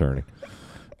 Christine's our attorney.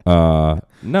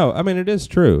 No, I mean, it is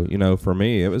true. For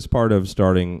me, it was part of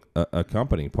starting a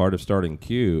company. Part of starting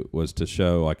Q was to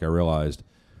show, like, I realized,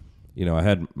 I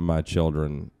had my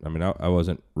children. I mean, I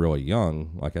wasn't really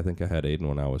young. Like, I think I had Aiden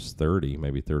when I was 30,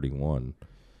 maybe 31.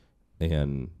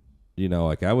 And,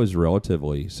 like, I was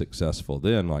relatively successful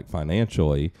then, like,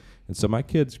 financially. And so my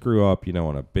kids grew up, in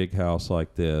a big house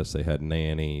like this. They had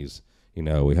nannies.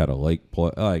 We had a lake.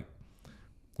 Like,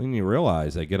 when you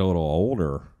realize they get a little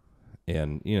older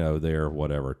and, they're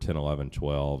whatever, 10, 11,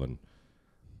 12. And,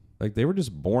 like, they were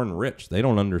just born rich. They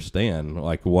don't understand,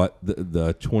 like, what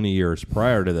the 20 years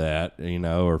prior to that,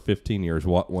 or 15 years,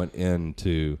 what went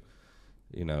into,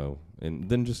 and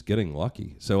then just getting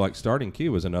lucky. So, like, starting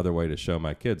Q was another way to show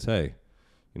my kids, hey,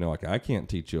 like, I can't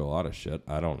teach you a lot of shit.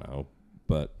 I don't know.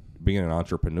 But being an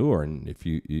entrepreneur, and if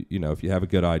if you have a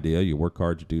good idea, you work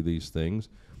hard to do these things,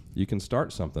 you can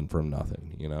start something from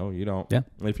nothing. You don't. Yeah.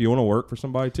 If you want to work for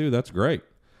somebody too, that's great.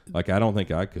 Like, I don't think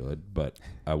I could, but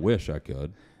I wish I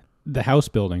could. The house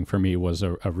building for me was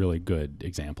a really good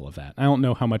example of that. I don't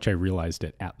know how much I realized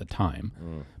it at the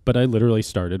time, but I literally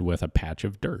started with a patch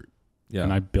of dirt. Yeah.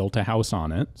 And I built a house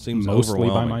on it. Seems mostly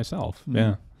by myself. Mm.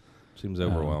 Yeah. Seems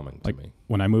overwhelming to me.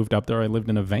 When I moved up there, I lived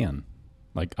in a van,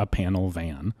 like a panel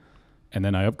van. And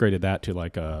then I upgraded that to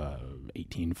like a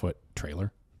 18-foot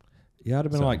trailer. Yeah, I'd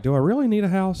have been like, do I really need a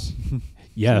house?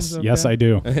 Yes, yes, I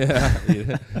do.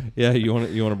 Yeah. You want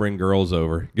to bring girls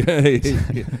over?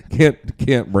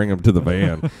 can't bring them to the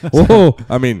van. Whoa,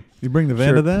 I mean, you bring the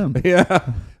van to them.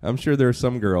 Yeah, I'm sure there's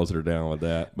some girls that are down with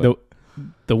that. But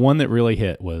the one that really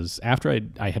hit was after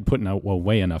I had put out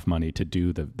way enough money to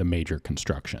do the major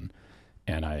construction,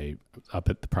 and I up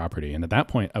at the property, and at that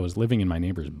point I was living in my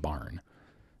neighbor's barn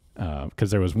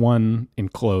because there was one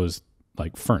enclosed,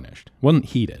 like, furnished, it wasn't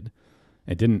heated.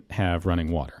 It didn't have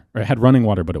running water. Or it had running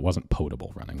water, but it wasn't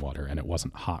potable running water, and it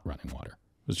wasn't hot running water.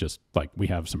 It was just like, we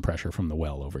have some pressure from the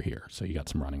well over here, so you got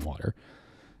some running water.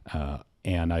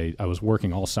 And I was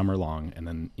working all summer long and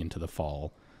then into the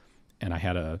fall, and I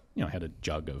had a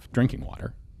jug of drinking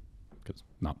water, because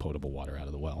not potable water out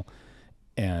of the well.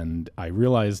 And I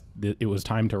realized that it was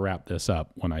time to wrap this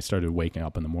up when I started waking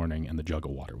up in the morning and the jug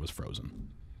of water was frozen.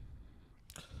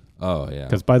 Oh, yeah.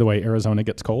 Because, by the way, Arizona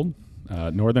gets cold.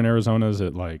 Northern Arizona is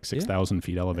at like 6,000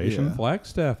 feet elevation. Yeah.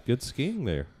 Flagstaff, good skiing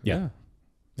there. Yeah.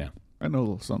 I know a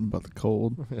little something about the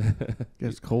cold.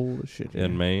 It's cold as shit here.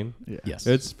 In Maine? Yeah. Yes.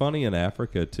 It's funny in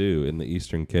Africa, too, in the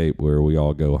Eastern Cape, where we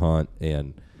all go hunt.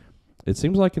 And it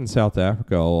seems like in South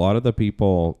Africa, a lot of the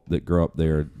people that grow up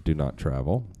there do not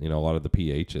travel. A lot of the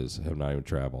PHs have not even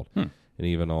traveled. And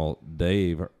even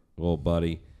Dave, little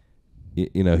buddy,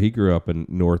 he grew up in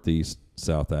northeast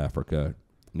South Africa,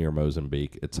 near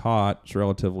Mozambique. It's hot. It's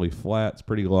relatively flat. It's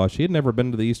pretty lush. He had never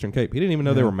been to the Eastern Cape. He didn't even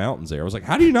know there were mountains there. I was like,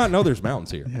 how do you not know there's mountains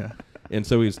here? Yeah. And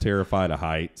so he was terrified of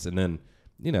heights. And then,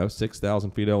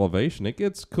 6,000 feet elevation, it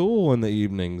gets cool in the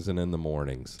evenings and in the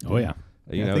mornings. Oh, yeah.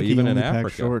 I think even he in only packed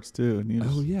Africa. shorts too, and he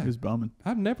was bumming.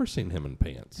 I've never seen him in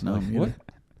pants. No, Like, me what? neither.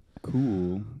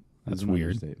 Cool. That's is an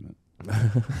weird. understatement.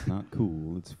 It's not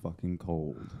cool. It's fucking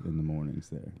cold in the mornings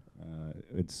there.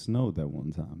 It snowed that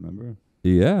one time, remember?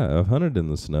 Yeah, I've hunted in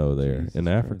the snow there Jesus in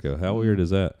Africa. Christ. How weird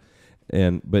is that?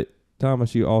 But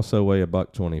Thomas, you also weigh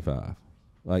 $125.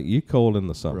 Like, you cold in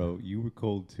the summer. Bro, you were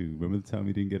cold too. Remember the time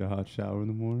you didn't get a hot shower in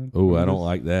the morning? Oh, I don't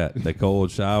like that. The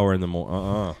cold shower in the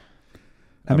morning.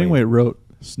 Hemingway wrote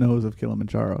Snows of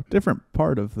Kilimanjaro. Different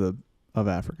part of the of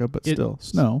Africa, but still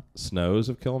snow. Snows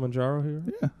of Kilimanjaro here?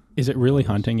 Yeah. Is it really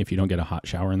hunting if you don't get a hot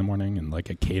shower in the morning and like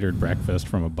a catered breakfast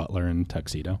from a butler in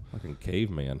tuxedo? Fucking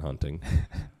caveman hunting.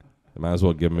 They might as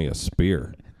well give me a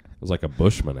spear. It was like a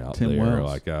bushman out Tim there. Wells.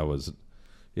 Like I was.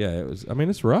 Yeah, it was. I mean,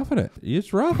 it's roughing it.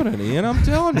 It's roughing it, Ian. I'm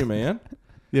telling you, man.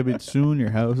 Yeah, but soon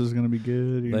your house is going to be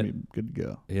good. You're going to be good to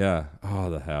go. Yeah. Oh,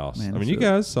 the house. Man, I mean, you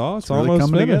guys saw it's really almost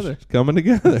coming finished. together. It's coming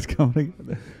together. It's coming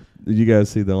together. Did you guys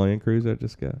see the Land Cruiser I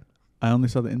just got? I only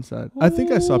saw the inside. I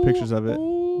think I saw pictures of it.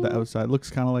 The outside looks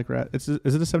kind of like Rad. Is it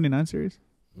a 79 series?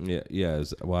 Yeah.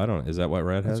 I don't. Is that what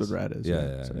Rad has? That's what Rad is.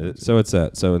 Yeah. So it's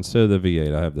that. So instead of the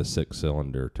V8, I have the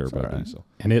 6-cylinder turbo diesel.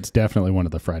 And it's definitely one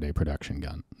of the Friday production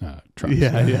trucks.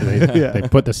 Yeah. They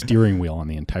put the steering wheel on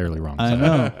the entirely wrong side. I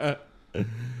know.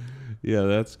 Yeah,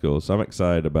 that's cool. So I'm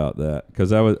excited about that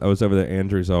because I was over there.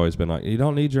 Andrew's always been like, you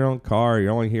don't need your own car.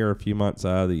 You're only here a few months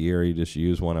out of the year. You just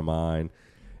use one of mine.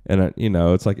 And,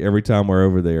 it's like every time we're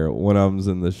over there, one of them's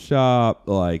in the shop,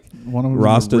 like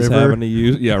Rasta's having to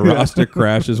use, Rasta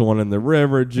crashes one in the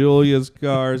river, Julia's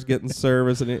car's getting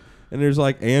service, and there's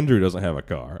like, Andrew doesn't have a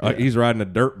car. Like he's riding a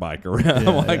dirt bike around.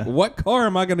 I'm like, what car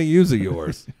am I going to use of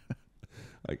yours?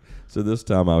 So this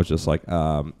time I was just like,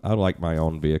 I'd like my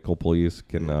own vehicle, please.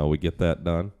 Can we get that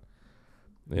done?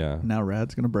 Yeah. Now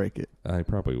Rad's going to break it. I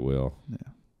probably will. Yeah.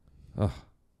 Oh.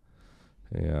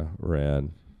 Yeah,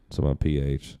 Rad. So my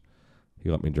PH, he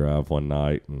let me drive one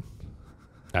night. And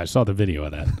I saw the video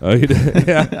of that. Oh, he did?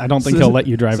 Yeah. I don't think he'll let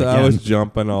you drive again. I was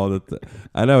jumping all the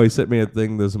I know. He sent me a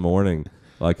thing this morning.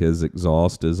 Like his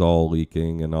exhaust is all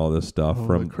leaking and all this stuff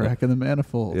from the crack in the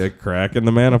manifold. Yeah, crack in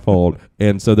the manifold.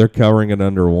 And so they're covering it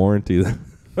under warranty.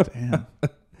 Damn.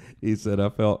 He said, I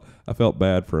felt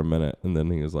bad for a minute. And then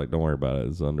he was like, don't worry about it.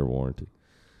 It's under warranty.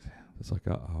 It's like,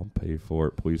 I'll pay for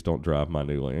it. Please don't drive my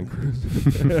new Land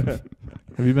Cruiser.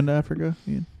 Have you been to Africa,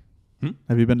 Ian?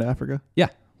 Have you been to Africa? Yeah,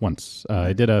 once.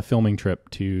 I did a filming trip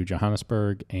to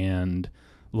Johannesburg and a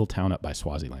little town up by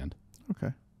Swaziland.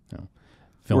 Okay.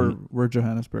 We're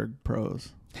Johannesburg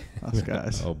pros, us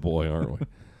guys. Oh, boy, aren't we?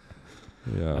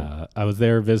 Yeah. I was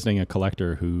there visiting a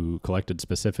collector who collected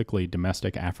specifically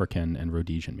domestic African and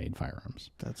Rhodesian-made firearms.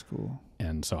 That's cool.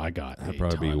 And so I got That'd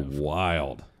probably be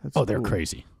wild. They're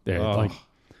crazy. They're like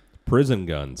prison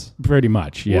guns. Pretty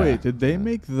much, yeah. Wait, did they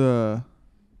make the...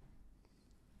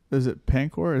 Is it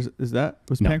Pancor?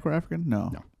 Was Pancor African?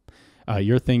 No.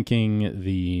 You're thinking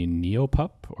the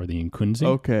Neopup or the Nkunzi.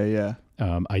 Okay, yeah.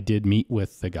 I did meet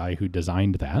with the guy who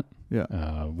designed that.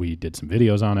 Yeah. We did some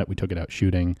videos on it. We took it out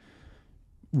shooting.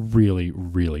 Really,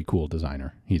 really cool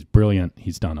designer. He's brilliant.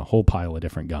 He's done a whole pile of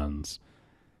different guns.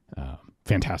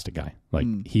 Fantastic guy. Like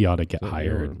he ought to get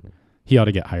hired. He ought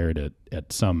to get hired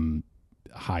at some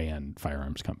high-end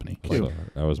firearms company. Like,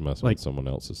 I was messing with someone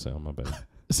else's sound. My bad.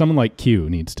 Someone like Q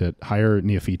needs to hire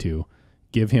Neofitu,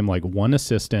 give him like one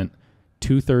assistant,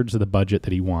 2/3 of the budget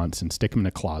that he wants, and stick him in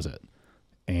a closet.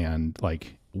 And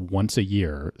like once a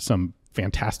year, some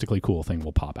fantastically cool thing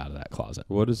will pop out of that closet.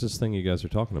 What is this thing you guys are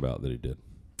talking about that he did?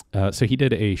 So he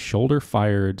did a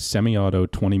shoulder-fired semi-auto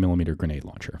 20mm grenade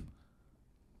launcher,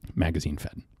 magazine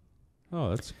fed.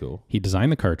 Oh, that's cool. He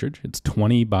designed the cartridge. It's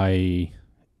 20 by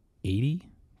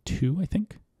 82, I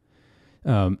think.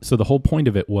 So the whole point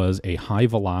of it was a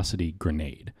high-velocity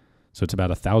grenade. So it's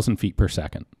about 1,000 feet per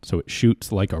second. So it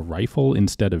shoots like a rifle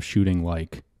instead of shooting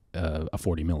like a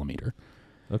 40mm.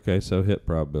 Okay, so hit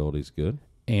probability's good.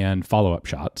 And follow-up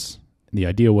shots. The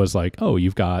idea was like, oh,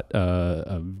 you've got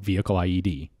a vehicle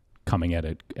IED coming at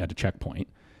a checkpoint.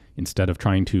 Instead of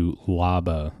trying to lob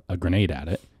a grenade at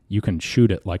it, you can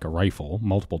shoot it like a rifle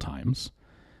multiple times.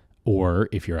 Or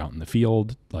if you're out in the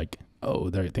field, like, oh,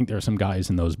 I think there are some guys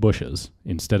in those bushes.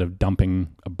 Instead of dumping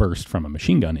a burst from a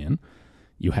machine gun in,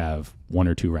 you have 1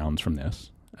 or 2 rounds from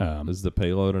this. Is the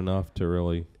payload enough to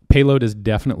really... Payload is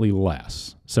definitely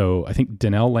less. So I think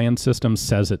Denel Land Systems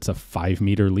says it's a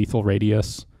 5-meter lethal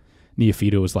radius.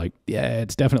 Neofitu was like, yeah,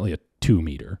 it's definitely a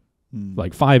 2-meter.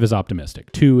 Like 5 is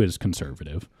optimistic. 2 is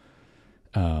conservative.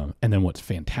 And then what's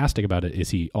fantastic about it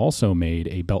is he also made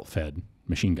a belt-fed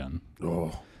machine gun.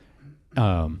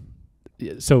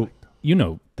 So you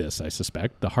know this, I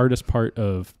suspect. The hardest part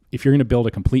of, if you're going to build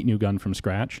a complete new gun from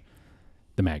scratch,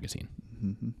 the magazine.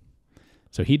 Mm-hmm.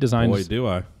 So he designed... Boy, do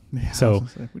I. Yeah, so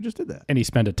we just did that. And he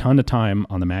spent a ton of time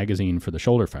on the magazine for the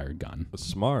shoulder-fired gun. That's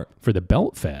smart. For the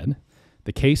belt-fed,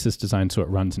 the case is designed so it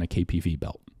runs in a KPV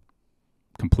belt,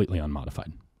 completely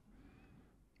unmodified.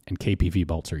 And KPV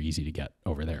belts are easy to get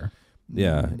over there.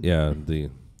 Yeah. The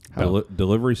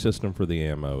delivery system for the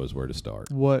ammo is where to start.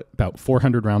 What? About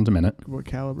 400 rounds a minute. What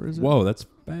caliber is it? Whoa, that's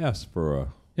fast for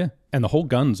a... Yeah, and the whole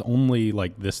gun's only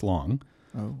like this long.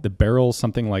 Oh. The barrel's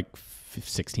something like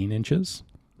 16 inches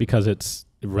because it's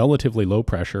relatively low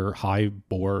pressure, high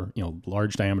bore,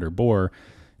 large diameter bore.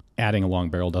 Adding a long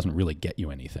barrel doesn't really get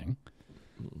you anything.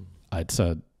 It's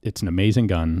an amazing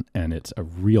gun, and it's a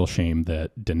real shame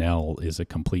that Denel is a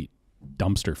complete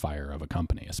dumpster fire of a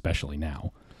company, especially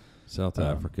now. South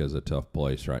Africa is a tough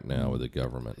place right now with the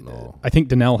government and all. I think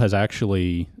Denel has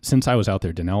actually, since I was out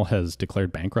there, Denel has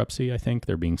declared bankruptcy. I think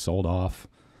they're being sold off.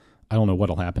 I don't know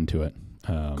what'll happen to it.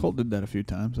 Colt did that a few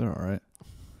times. They're all right.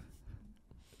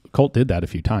 Colt did that a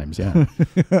few times, yeah.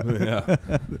 Yeah.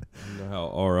 I know how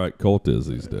all right Colt is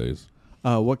these days.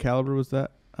 What caliber was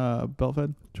that belt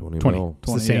fed? 20 mil.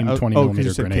 It's the same 20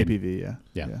 millimeter grenade. KPV,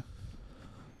 Yeah.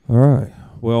 All right.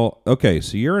 Well, okay,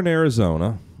 so you're in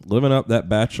Arizona, living up that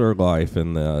bachelor life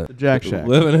in the Jack Shack.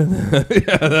 Living in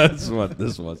yeah, that's what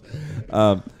this was.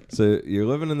 So you're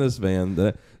living in this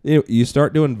van. You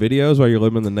start doing videos while you're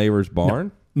living in the neighbor's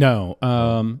barn? No.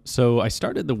 So I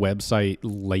started the website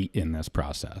late in this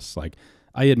process. Like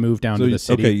I had moved down to the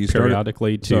city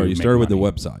periodically you started with the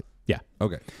website. Yeah.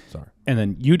 Okay. Sorry. And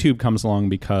then YouTube comes along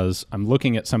because I'm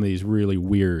looking at some of these really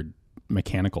weird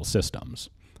mechanical systems.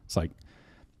 It's like,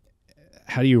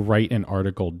 how do you write an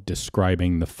article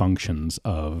describing the functions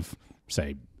of,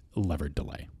 say, levered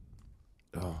delay?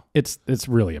 Oh. It's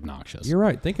really obnoxious. You're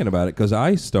right, thinking about it, because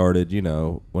I started,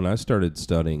 when I started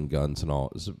studying guns and all,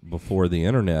 it was before the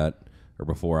internet or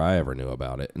before I ever knew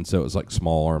about it. And so it was like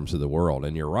small arms of the world.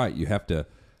 And you're right, you have to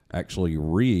actually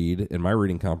read, and my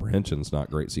reading comprehension's not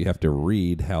great, so you have to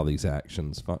read how these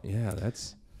actions yeah,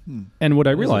 that's and what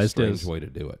I realized a strange way to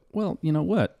do it. Well, you know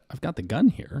what? I've got the gun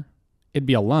here. It'd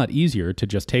be a lot easier to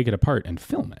just take it apart and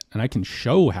film it, and I can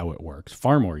show how it works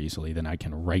far more easily than I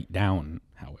can write down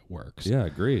how it works. Yeah,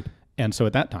 agreed. And so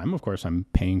at that time, of course, I'm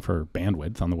paying for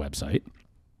bandwidth on the website,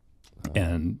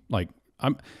 and like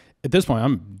at this point,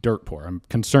 I'm dirt poor. I'm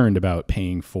concerned about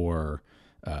paying for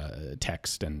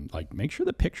text and like make sure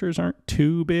the pictures aren't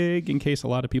too big in case a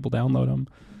lot of people download them.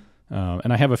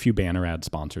 And I have a few banner ad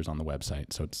sponsors on the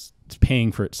website, so it's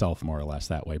paying for itself more or less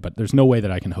that way. But there's no way that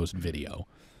I can host video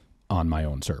on my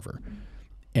own server.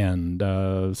 And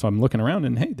so I'm looking around,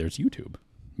 and hey, there's YouTube.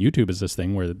 YouTube is this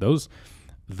thing where those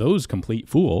complete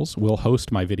fools will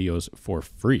host my videos for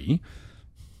free.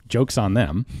 Joke's on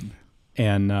them.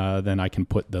 And then I can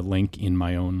put the link in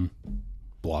my own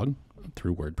blog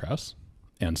through WordPress.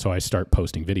 And so I start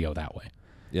posting video that way.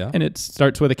 Yeah. And it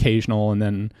starts with occasional, and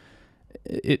then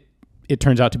it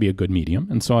turns out to be a good medium.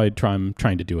 And so I'm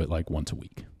trying to do it like once a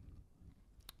week.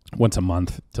 Once a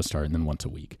month to start, and then once a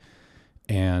week.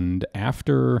 And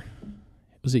after,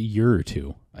 it was a year or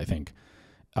two, I think,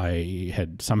 I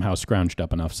had somehow scrounged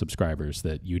up enough subscribers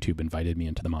that YouTube invited me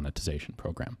into the monetization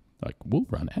program. Like, we'll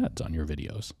run ads on your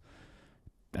videos.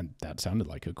 And that sounded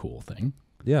like a cool thing.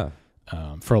 Yeah.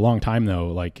 For a long time, though,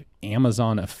 like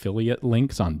Amazon affiliate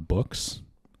links on books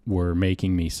were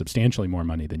making me substantially more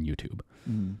money than YouTube.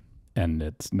 Mm. And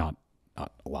it's not a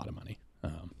lot of money.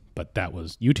 But that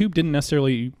was,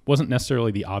 YouTube wasn't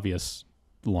necessarily the obvious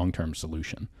long-term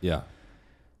solution. Yeah.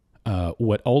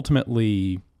 What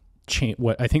ultimately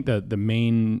what I think the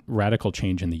main radical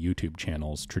change in the YouTube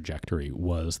channel's trajectory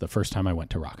was the first time I went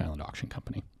to Rock Island Auction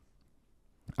Company.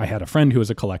 I had a friend who was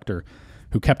a collector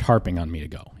who kept harping on me to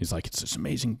go. He's like, it's just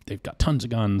amazing. They've got tons of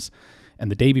guns.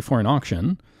 And the day before an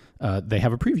auction, they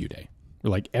have a preview day.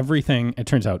 Like everything, it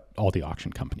turns out all the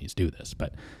auction companies do this,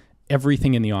 but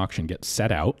everything in the auction gets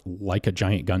set out like a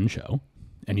giant gun show.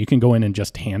 And you can go in and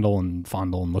just handle and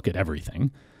fondle and look at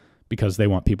everything because they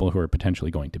want people who are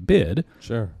potentially going to bid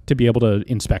to be able to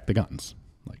inspect the guns.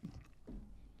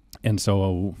 And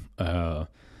so,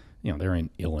 they're in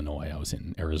Illinois. I was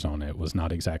in Arizona. It was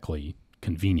not exactly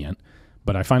convenient,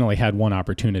 but I finally had one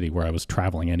opportunity where I was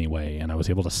traveling anyway, and I was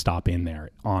able to stop in there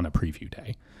on a preview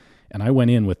day. And I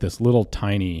went in with this little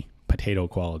tiny potato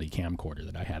quality camcorder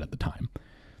that I had at the time,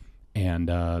 and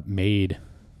I made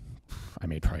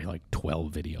probably like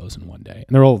 12 videos in one day,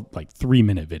 and they're all like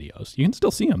 3-minute videos. You can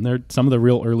still see them. They're some of the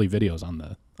real early videos on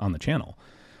the channel.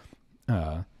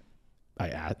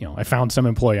 I found some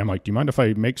employee. I'm like, do you mind if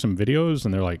I make some videos?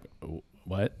 And they're like,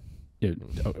 what?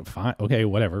 Fine. Okay,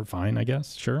 whatever. Fine, I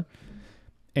guess. Sure.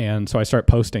 And so I start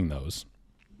posting those.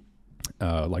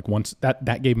 Like once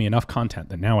that gave me enough content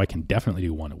that now I can definitely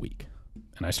do one a week.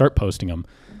 And I start posting them.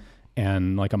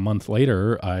 And like a month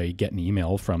later, I get an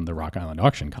email from the Rock Island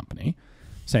Auction Company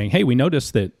saying, hey, we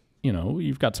noticed that,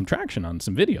 you've got some traction on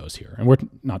some videos here. And we're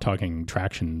not talking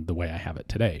traction the way I have it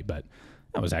today, but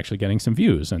I was actually getting some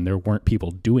views, and there weren't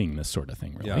people doing this sort of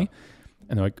thing, really. Yeah.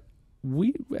 And they're like,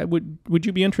 would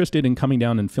you be interested in coming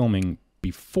down and filming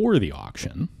before the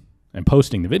auction and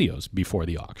posting the videos before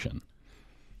the auction?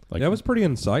 Like that was pretty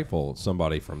insightful.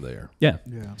 Somebody from there, Yeah.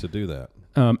 to do that.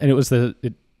 And it was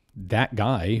that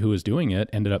guy who was doing it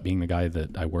ended up being the guy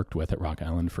that I worked with at Rock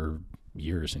Island for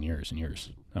years and years and years.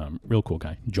 Real cool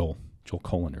guy, Joel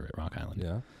Colander at Rock Island.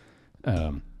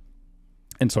 Yeah.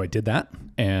 And so I did that,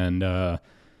 and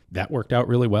that worked out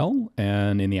really well.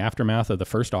 And in the aftermath of the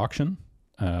first auction,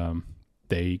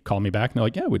 they called me back and they're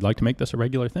like, yeah, we'd like to make this a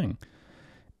regular thing.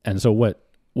 And so what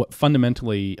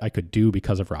fundamentally I could do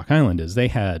because of Rock Island is they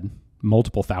had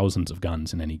multiple thousands of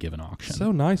guns in any given auction.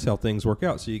 So nice how things work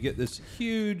out. So you get this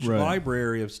huge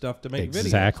library of stuff to make videos.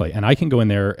 Exactly. And I can go in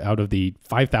there out of the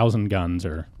 5,000 guns,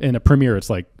 or in a premiere, it's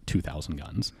like 2,000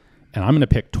 guns. And I'm going to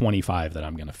pick 25 that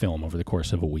I'm going to film over the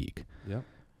course of a week. Yep.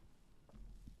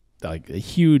 Like a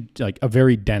huge, like a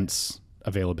very dense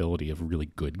availability of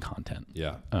really good content.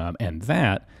 Yeah. And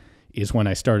that is when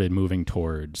I started moving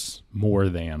towards more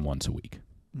than once a week.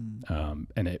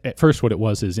 And at first what it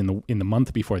was is in the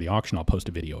month before the auction, I'll post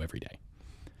a video every day.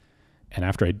 And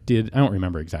after I don't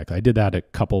remember exactly. I did that a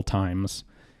couple times.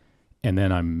 And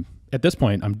then at this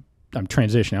point, I'm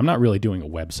transitioning. I'm not really doing a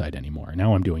website anymore.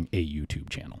 Now I'm doing a YouTube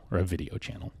channel or a video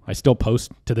channel. I still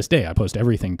post to this day. I post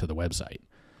everything to the website,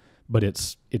 but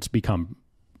it's become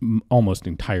almost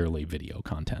entirely video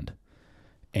content.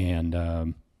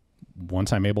 And,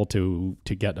 once I'm able to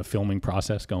get a filming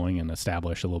process going and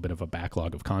establish a little bit of a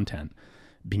backlog of content,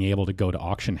 being able to go to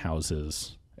auction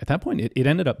houses, at that point, it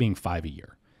ended up being 5 a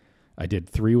year. I did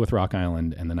 3 with Rock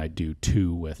Island, and then I do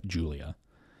 2 with Julia.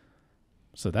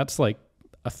 So that's like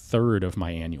a third of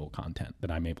my annual content that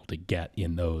I'm able to get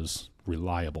in those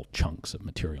reliable chunks of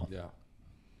material. Yeah.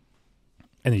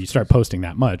 And then you start posting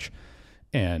that much,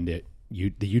 and the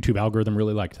YouTube algorithm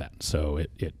really liked that. So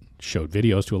it showed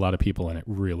videos to a lot of people, and it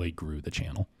really grew the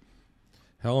channel.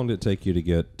 How long did it take you to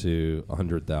get to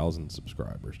 100,000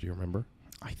 subscribers? Do you remember?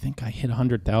 I think I hit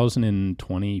 100,000 in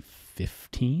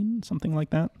 2015, something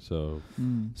like that. So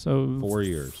 4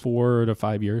 years. 4 to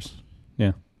 5 years.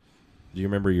 Yeah. Do you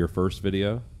remember your first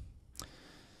video?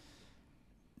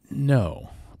 No.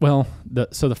 Well,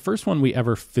 so the first one we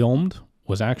ever filmed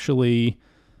was actually,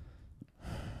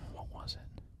 what was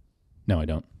it? No, I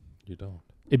don't. You don't.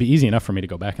 It'd be easy enough for me to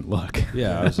go back and look.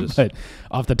 Yeah, I was just but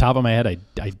off the top of my head,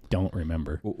 I don't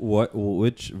remember.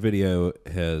 Which video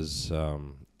has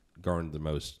garnered the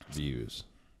most views?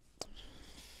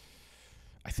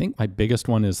 I think my biggest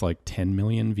one is like 10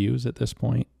 million views at this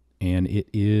point, and it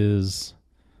is,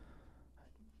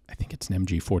 I think it's an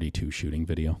MG42 shooting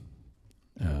video.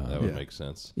 That would make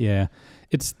sense. Yeah.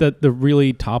 It's the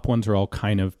really top ones are all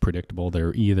kind of predictable.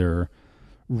 They're either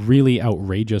really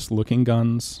outrageous looking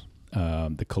guns,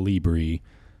 the Calibri,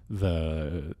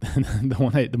 the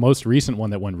most recent one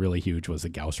that went really huge was the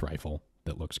Gauss rifle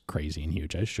that looks crazy and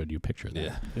huge. I just showed you a picture of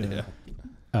that. Yeah.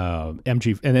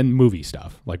 MG, and then movie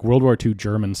stuff like World War II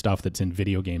German stuff that's in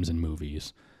video games and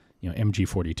movies.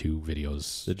 MG42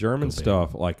 videos. The German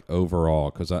stuff, like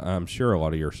overall, because I'm sure a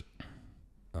lot of your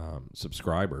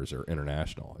subscribers are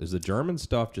international. Is the German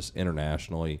stuff just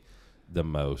internationally the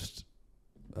most,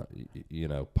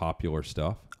 popular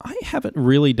stuff? I haven't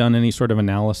really done any sort of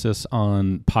analysis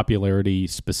on popularity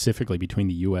specifically between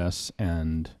the U.S.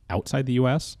 and outside the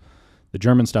U.S. The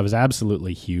German stuff is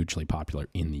absolutely hugely popular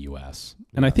in the U.S.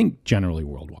 and I think generally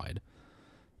worldwide.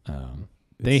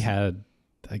 They had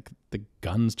the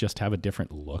guns just have a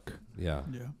different look. Yeah.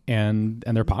 And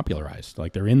they're popularized.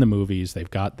 Like they're in the movies. They've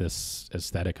got this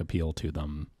aesthetic appeal to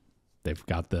them. They've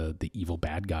got the evil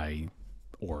bad guy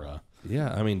aura.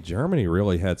 Yeah, I mean, Germany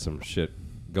really had some shit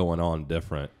going on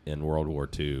different in World War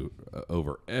II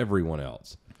over everyone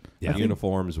else. Yeah.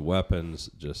 Uniforms, weapons,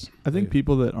 I think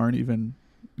people that aren't even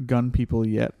gun people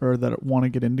yet or that want to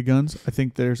get into guns, I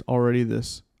think there's already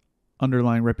this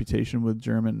underlying reputation with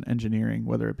German engineering,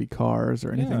 whether it be cars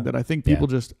or anything, that I think people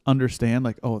just understand,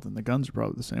 like, oh, then the guns are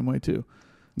probably the same way too.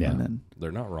 Yeah. And then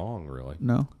they're not wrong, really.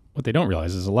 No. What they don't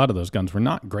realize is a lot of those guns were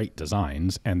not great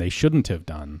designs, and they shouldn't have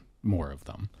done more of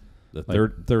them. The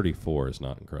 34 is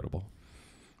not incredible.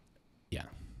 Yeah.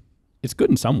 It's good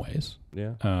in some ways.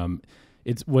 Yeah.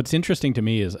 It's what's interesting to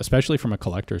me is, especially from a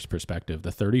collector's perspective,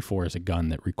 the 34 is a gun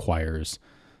that requires,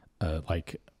 what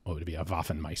would it be, a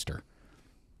Waffenmeister.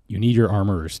 You need your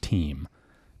armorer's team,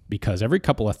 because every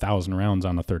couple of thousand rounds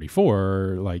on a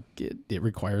 34, it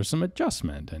requires some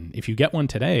adjustment. And if you get one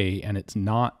today and it's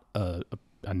not a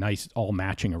nice all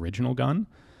matching original gun,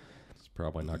 it's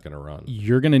probably not going to run.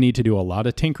 You're going to need to do a lot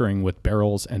of tinkering with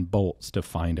barrels and bolts to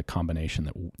find a combination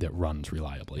that runs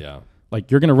reliably. Yeah. Like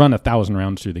you're going to run 1,000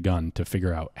 rounds through the gun to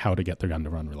figure out how to get the gun to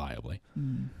run reliably.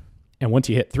 And once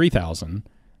you hit 3,000,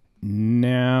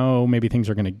 now maybe things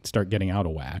are going to start getting out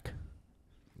of whack.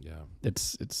 Yeah.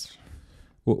 It's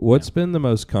What's been the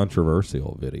most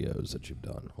controversial videos that you've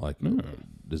done? Like,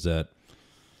 does that?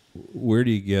 Where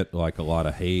do you get like a lot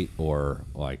of hate, or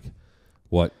like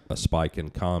what a spike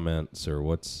in comments, or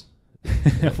what's?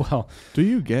 Well, do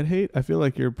you get hate? I feel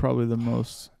like you're probably the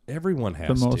most. Everyone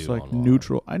has the most to like online.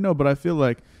 neutral. I know, but I feel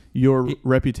like your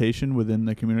reputation within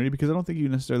the community, because I don't think you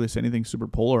necessarily say anything super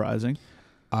polarizing.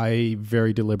 I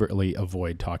very deliberately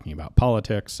avoid talking about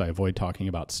politics. I avoid talking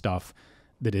about stuff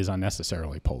that is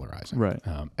unnecessarily polarizing. Right.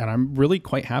 And I'm really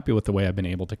quite happy with the way I've been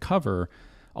able to cover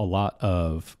a lot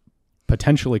of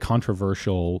potentially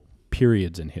controversial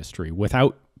periods in history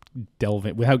without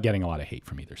getting a lot of hate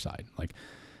from either side. Like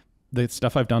the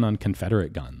stuff I've done on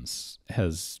Confederate guns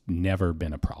has never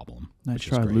been a problem. Nice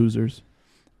try, losers.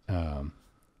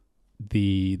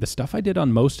 The stuff I did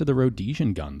on most of the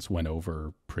Rhodesian guns went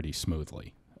over pretty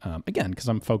smoothly. Again, because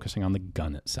I'm focusing on the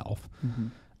gun itself.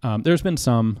 Mm-hmm. There's been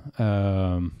some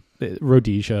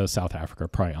Rhodesia, South Africa,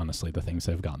 probably honestly the things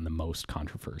that have gotten the most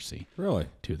controversy. Really?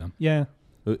 To them. Yeah.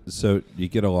 So you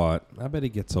get a lot. I bet he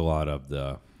gets a lot of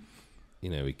the.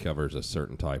 He covers a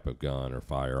certain type of gun or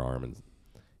firearm, and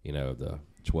the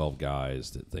 12 guys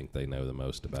that think they know the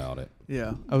most about it.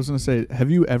 Yeah, I was gonna say,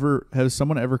 has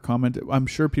someone ever commented? I'm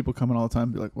sure people come in all the time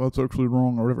and be like, "Well, it's actually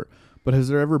wrong" or whatever. But has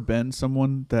there ever been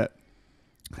someone that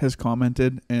has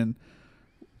commented and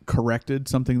corrected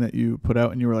something that you put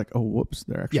out, and you were like, "Oh, whoops,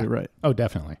 they're actually right"? Oh,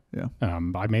 definitely. Yeah.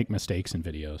 I make mistakes in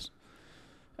videos.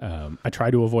 I try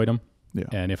to avoid them. Yeah.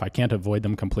 And if I can't avoid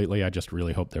them completely, I just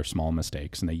really hope they're small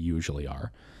mistakes, and they usually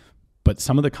are. But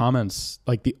some of the comments,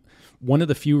 like one of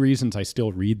the few reasons I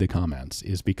still read the comments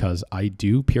is because I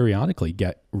do periodically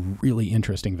get really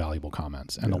interesting, valuable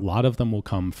comments. And a lot of them will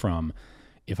come from,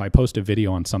 if I post a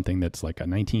video on something that's like a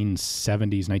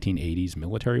 1970s, 1980s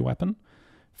military weapon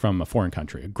from a foreign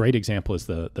country. A great example is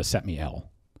the Setme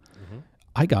L. Mm-hmm.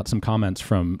 I got some comments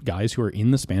from guys who are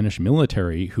in the Spanish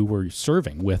military who were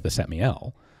serving with the Setme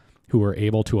L, who were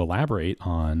able to elaborate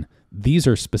on, these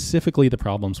are specifically the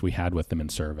problems we had with them in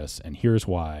service, and here's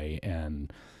why.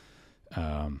 And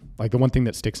like the one thing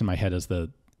that sticks in my head is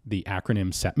the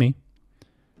acronym Setme,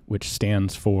 which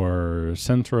stands for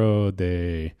Centro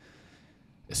de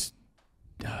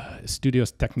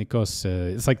Estudios Técnicos.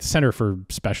 It's like the Center for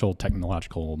Special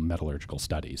Technological Metallurgical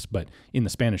Studies. But in the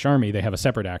Spanish Army, they have a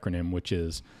separate acronym, which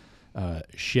is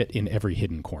shit in every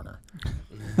hidden corner,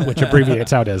 which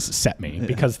abbreviates out as Setme,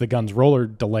 because the gun's roller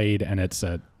delayed and it's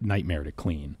a nightmare to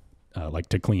clean, like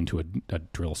to clean to a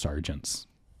drill sergeant's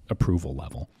approval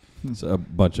level. So a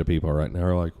bunch of people right now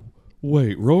are like,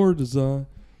 wait, roller delayed,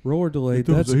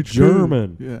 that's HQ.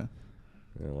 German. Yeah.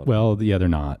 Well, yeah, they're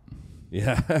not.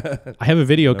 Yeah. I have a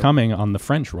video coming on the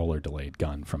French roller delayed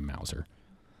gun from Mauser.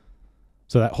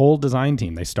 So that whole design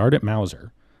team, they start at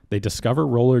Mauser. They discover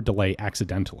roller delay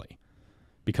accidentally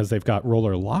because they've got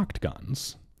roller locked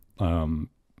guns,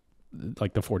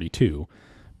 like the 42,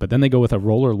 but then they go with a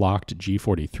roller locked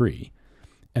G43,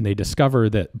 and they discover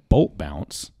that bolt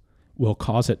bounce will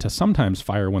cause it to sometimes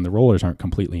fire when the rollers aren't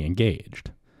completely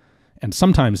engaged. And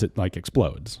sometimes it like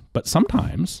explodes, but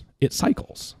sometimes it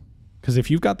cycles. Because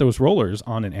if you've got those rollers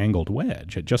on an angled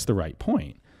wedge at just the right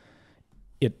point,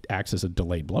 it acts as a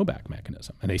delayed blowback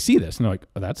mechanism. And they see this and they're like,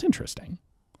 oh, that's interesting.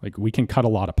 Like we can cut a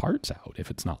lot of parts out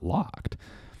if it's not locked.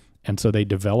 And so they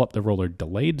developed the roller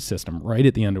delayed system right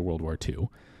at the end of World War II.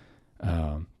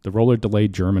 The roller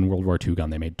delayed German World War II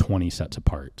gun, they made 20 sets of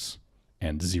parts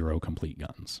and 0 complete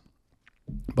guns.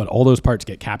 But all those parts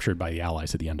get captured by the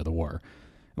Allies at the end of the war.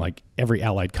 Like every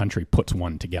Allied country puts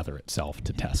one together itself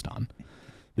to test on.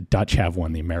 The Dutch have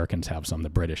one, the Americans have some, the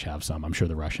British have some. I'm sure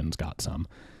the Russians got some.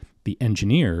 The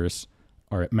engineers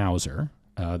are at Mauser.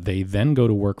 They then go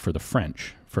to work for the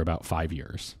French for about 5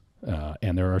 years.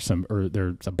 And there's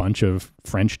a bunch of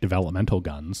French developmental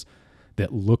guns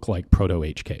that look like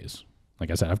proto-HKs.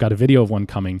 Like I said, I've got a video of one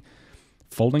coming,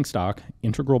 folding stock,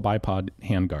 integral bipod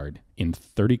handguard in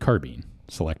 30 carbine,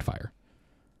 select fire.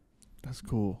 That's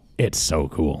cool. It's so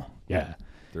cool. Yeah.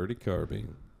 30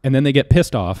 carbine. And then they get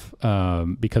pissed off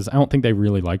because I don't think they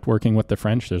really liked working with the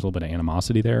French. There's a little bit of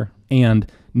animosity there.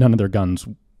 And none of their guns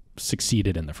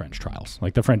succeeded in the French trials.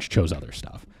 Like the French chose other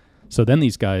stuff. So then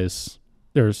these guys,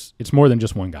 it's more than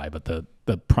just one guy, but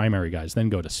the primary guys then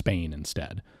go to Spain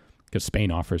instead because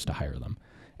Spain offers to hire them.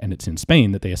 And it's in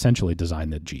Spain that they essentially design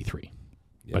the G3.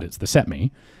 Yeah. But it's the Setme.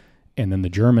 And then the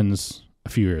Germans, a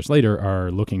few years later,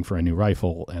 are looking for a new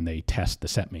rifle, and they test the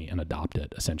Setme and adopt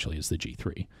it essentially as the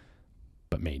G3,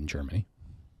 but made in Germany.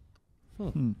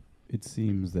 It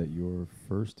seems that your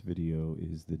first video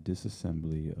is the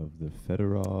disassembly of the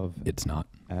Fedorov. It's not.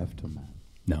 Aftermath.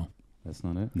 No. That's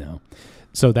not it? No.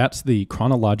 So that's the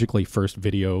chronologically first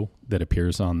video that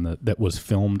appears on that was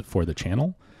filmed for the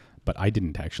channel, but I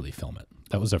didn't actually film it.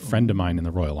 That was a friend of mine in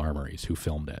the Royal Armories who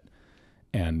filmed it.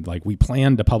 And like we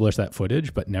planned to publish that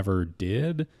footage, but never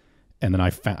did. And then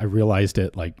I realized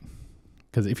it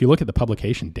because if you look at the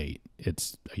publication date,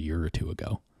 it's a year or two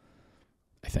ago,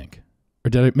 I think.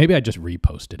 Or maybe I just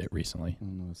reposted it recently. I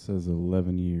don't know. It says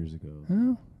 11 years ago.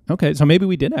 Oh. Okay, so maybe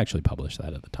we did actually publish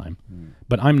that at the time,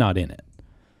 but I'm not in it.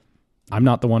 I'm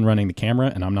not the one running the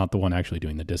camera, and I'm not the one actually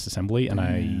doing the disassembly. And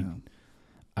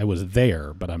I was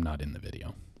there, but I'm not in the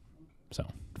video. So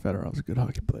Federer's a good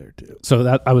hockey player too. So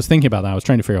that I was thinking about that. I was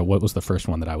trying to figure out what was the first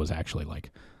one that I was actually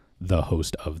like the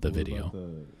host of the video.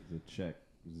 The Czech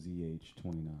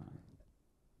ZH-29.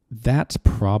 That's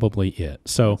probably it.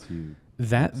 So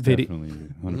that video, definitely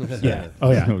 100%. yeah,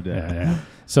 oh yeah, No doubt. yeah.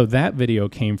 So that video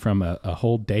came from a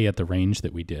whole day at the range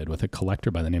that we did with a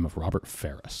collector by the name of Robert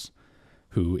Ferris,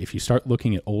 who, if you start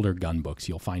looking at older gun books,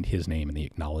 you'll find his name in the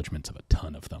acknowledgments of a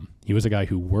ton of them. He was a guy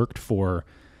who worked for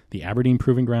the Aberdeen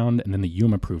Proving Ground and then the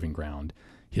Yuma Proving Ground.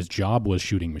 His job was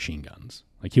shooting machine guns.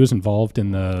 Like he was involved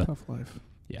in the tough life.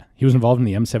 Yeah, he was involved in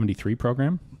the M73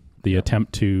 program, the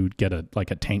attempt to get a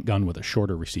tank gun with a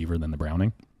shorter receiver than the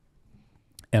Browning.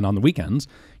 And on the weekends,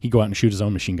 he'd go out and shoot his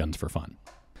own machine guns for fun.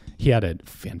 He had a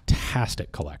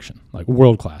fantastic collection, like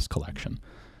world-class collection.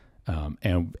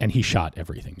 And he shot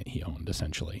everything that he owned,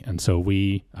 essentially. And so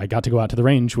I got to go out to the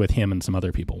range with him and some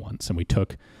other people once, and I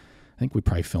think we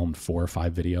probably filmed 4 or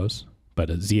 5 videos, but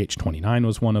a ZH-29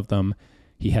 was one of them.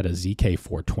 He had a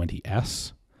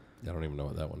ZK-420S. I don't even know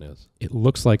what that one is. It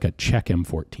looks like a Czech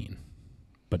M14,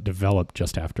 but developed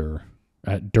just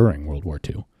during World War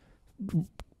II.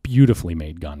 Beautifully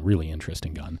made gun, really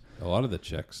interesting gun. A lot of the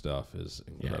Czech stuff is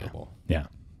incredible. Yeah.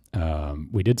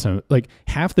 We did some,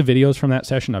 half the videos from that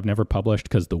session I've never published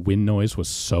because the wind noise was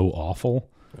so awful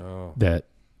that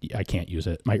I can't use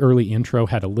it. My early intro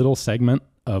had a little segment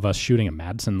of us shooting a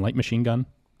Madsen light machine gun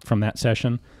from that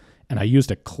session, and I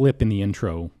used a clip in the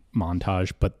intro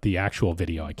montage, but the actual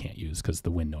video I can't use because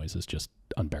the wind noise is just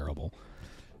unbearable.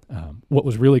 What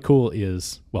was really cool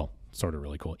is, sort of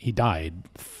really cool, he died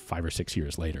 5 or 6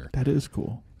 years later. That is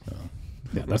cool.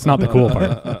 Yeah, that's not the cool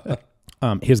part.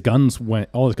 All his guns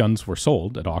were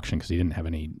sold at auction because he didn't have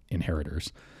any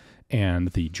inheritors. And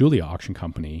the Julia Auction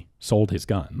Company sold his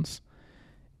guns.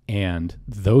 And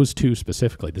those two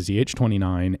specifically, the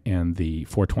ZH-29 and the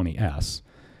 420S,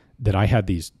 that I had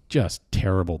these just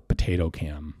terrible potato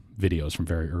cam videos from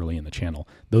very early in the channel,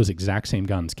 those exact same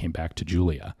guns came back to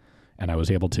Julia. And I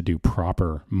was able to do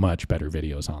proper, much better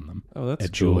videos on them. Oh, that's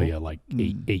at cool. Julia,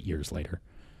 eight years later.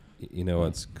 You know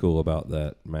what's cool about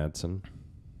that, Madsen?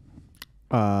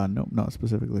 No, not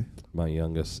specifically. My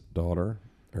youngest daughter,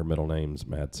 her middle name's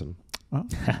Madsen. Oh.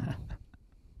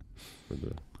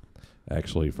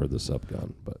 For the sub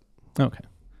gun, but okay.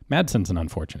 Madsen's an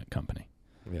unfortunate company.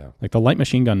 yeah. Like the light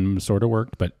machine gun sort of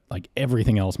worked, but like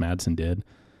everything else Madsen did,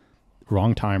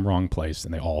 wrong time, wrong place,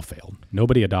 and they all failed.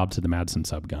 Nobody adopted the Madsen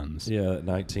sub guns. Yeah,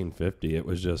 1950. It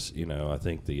was just, I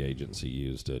think the agency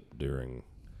used it during,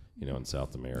 in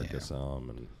South America some,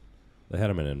 and they had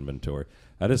them in inventory.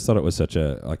 I just thought it was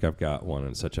I've got one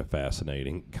and such a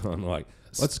fascinating gun. Like,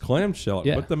 let's clamshell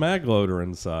it, put the mag loader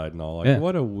inside and all. Like,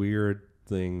 what a weird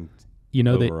thing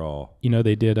overall.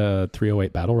 They did a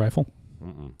 308 battle rifle,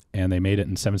 and they made it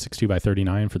in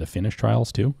 7.62x39 for the Finnish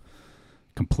trials too.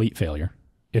 Complete failure.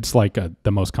 It's like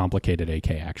the most complicated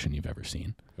AK action you've ever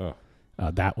seen. Oh.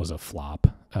 That was a flop.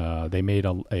 They made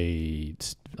a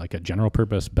general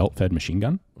purpose belt fed machine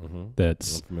gun.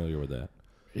 That's I'm familiar with that.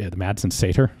 Yeah, the Madsen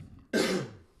Satyr.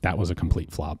 That was a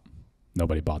complete flop.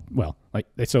 Nobody bought.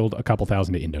 They sold a couple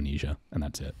thousand to Indonesia, and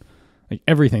that's it. Like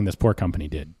everything this poor company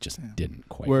did just didn't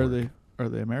quite. Where work. are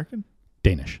they American?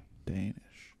 Danish.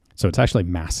 So it's actually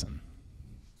Madsen.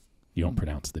 You don't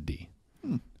pronounce the D.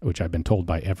 Which I've been told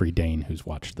by every Dane who's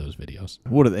watched those videos.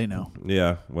 What do they know?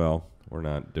 Yeah, well, we're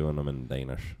not doing them in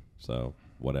Danish, so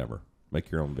whatever. Make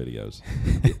your own videos.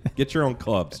 Get your own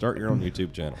club. Start your own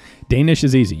YouTube channel. Danish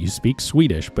is easy. You speak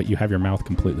Swedish, but you have your mouth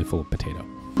completely full of potato.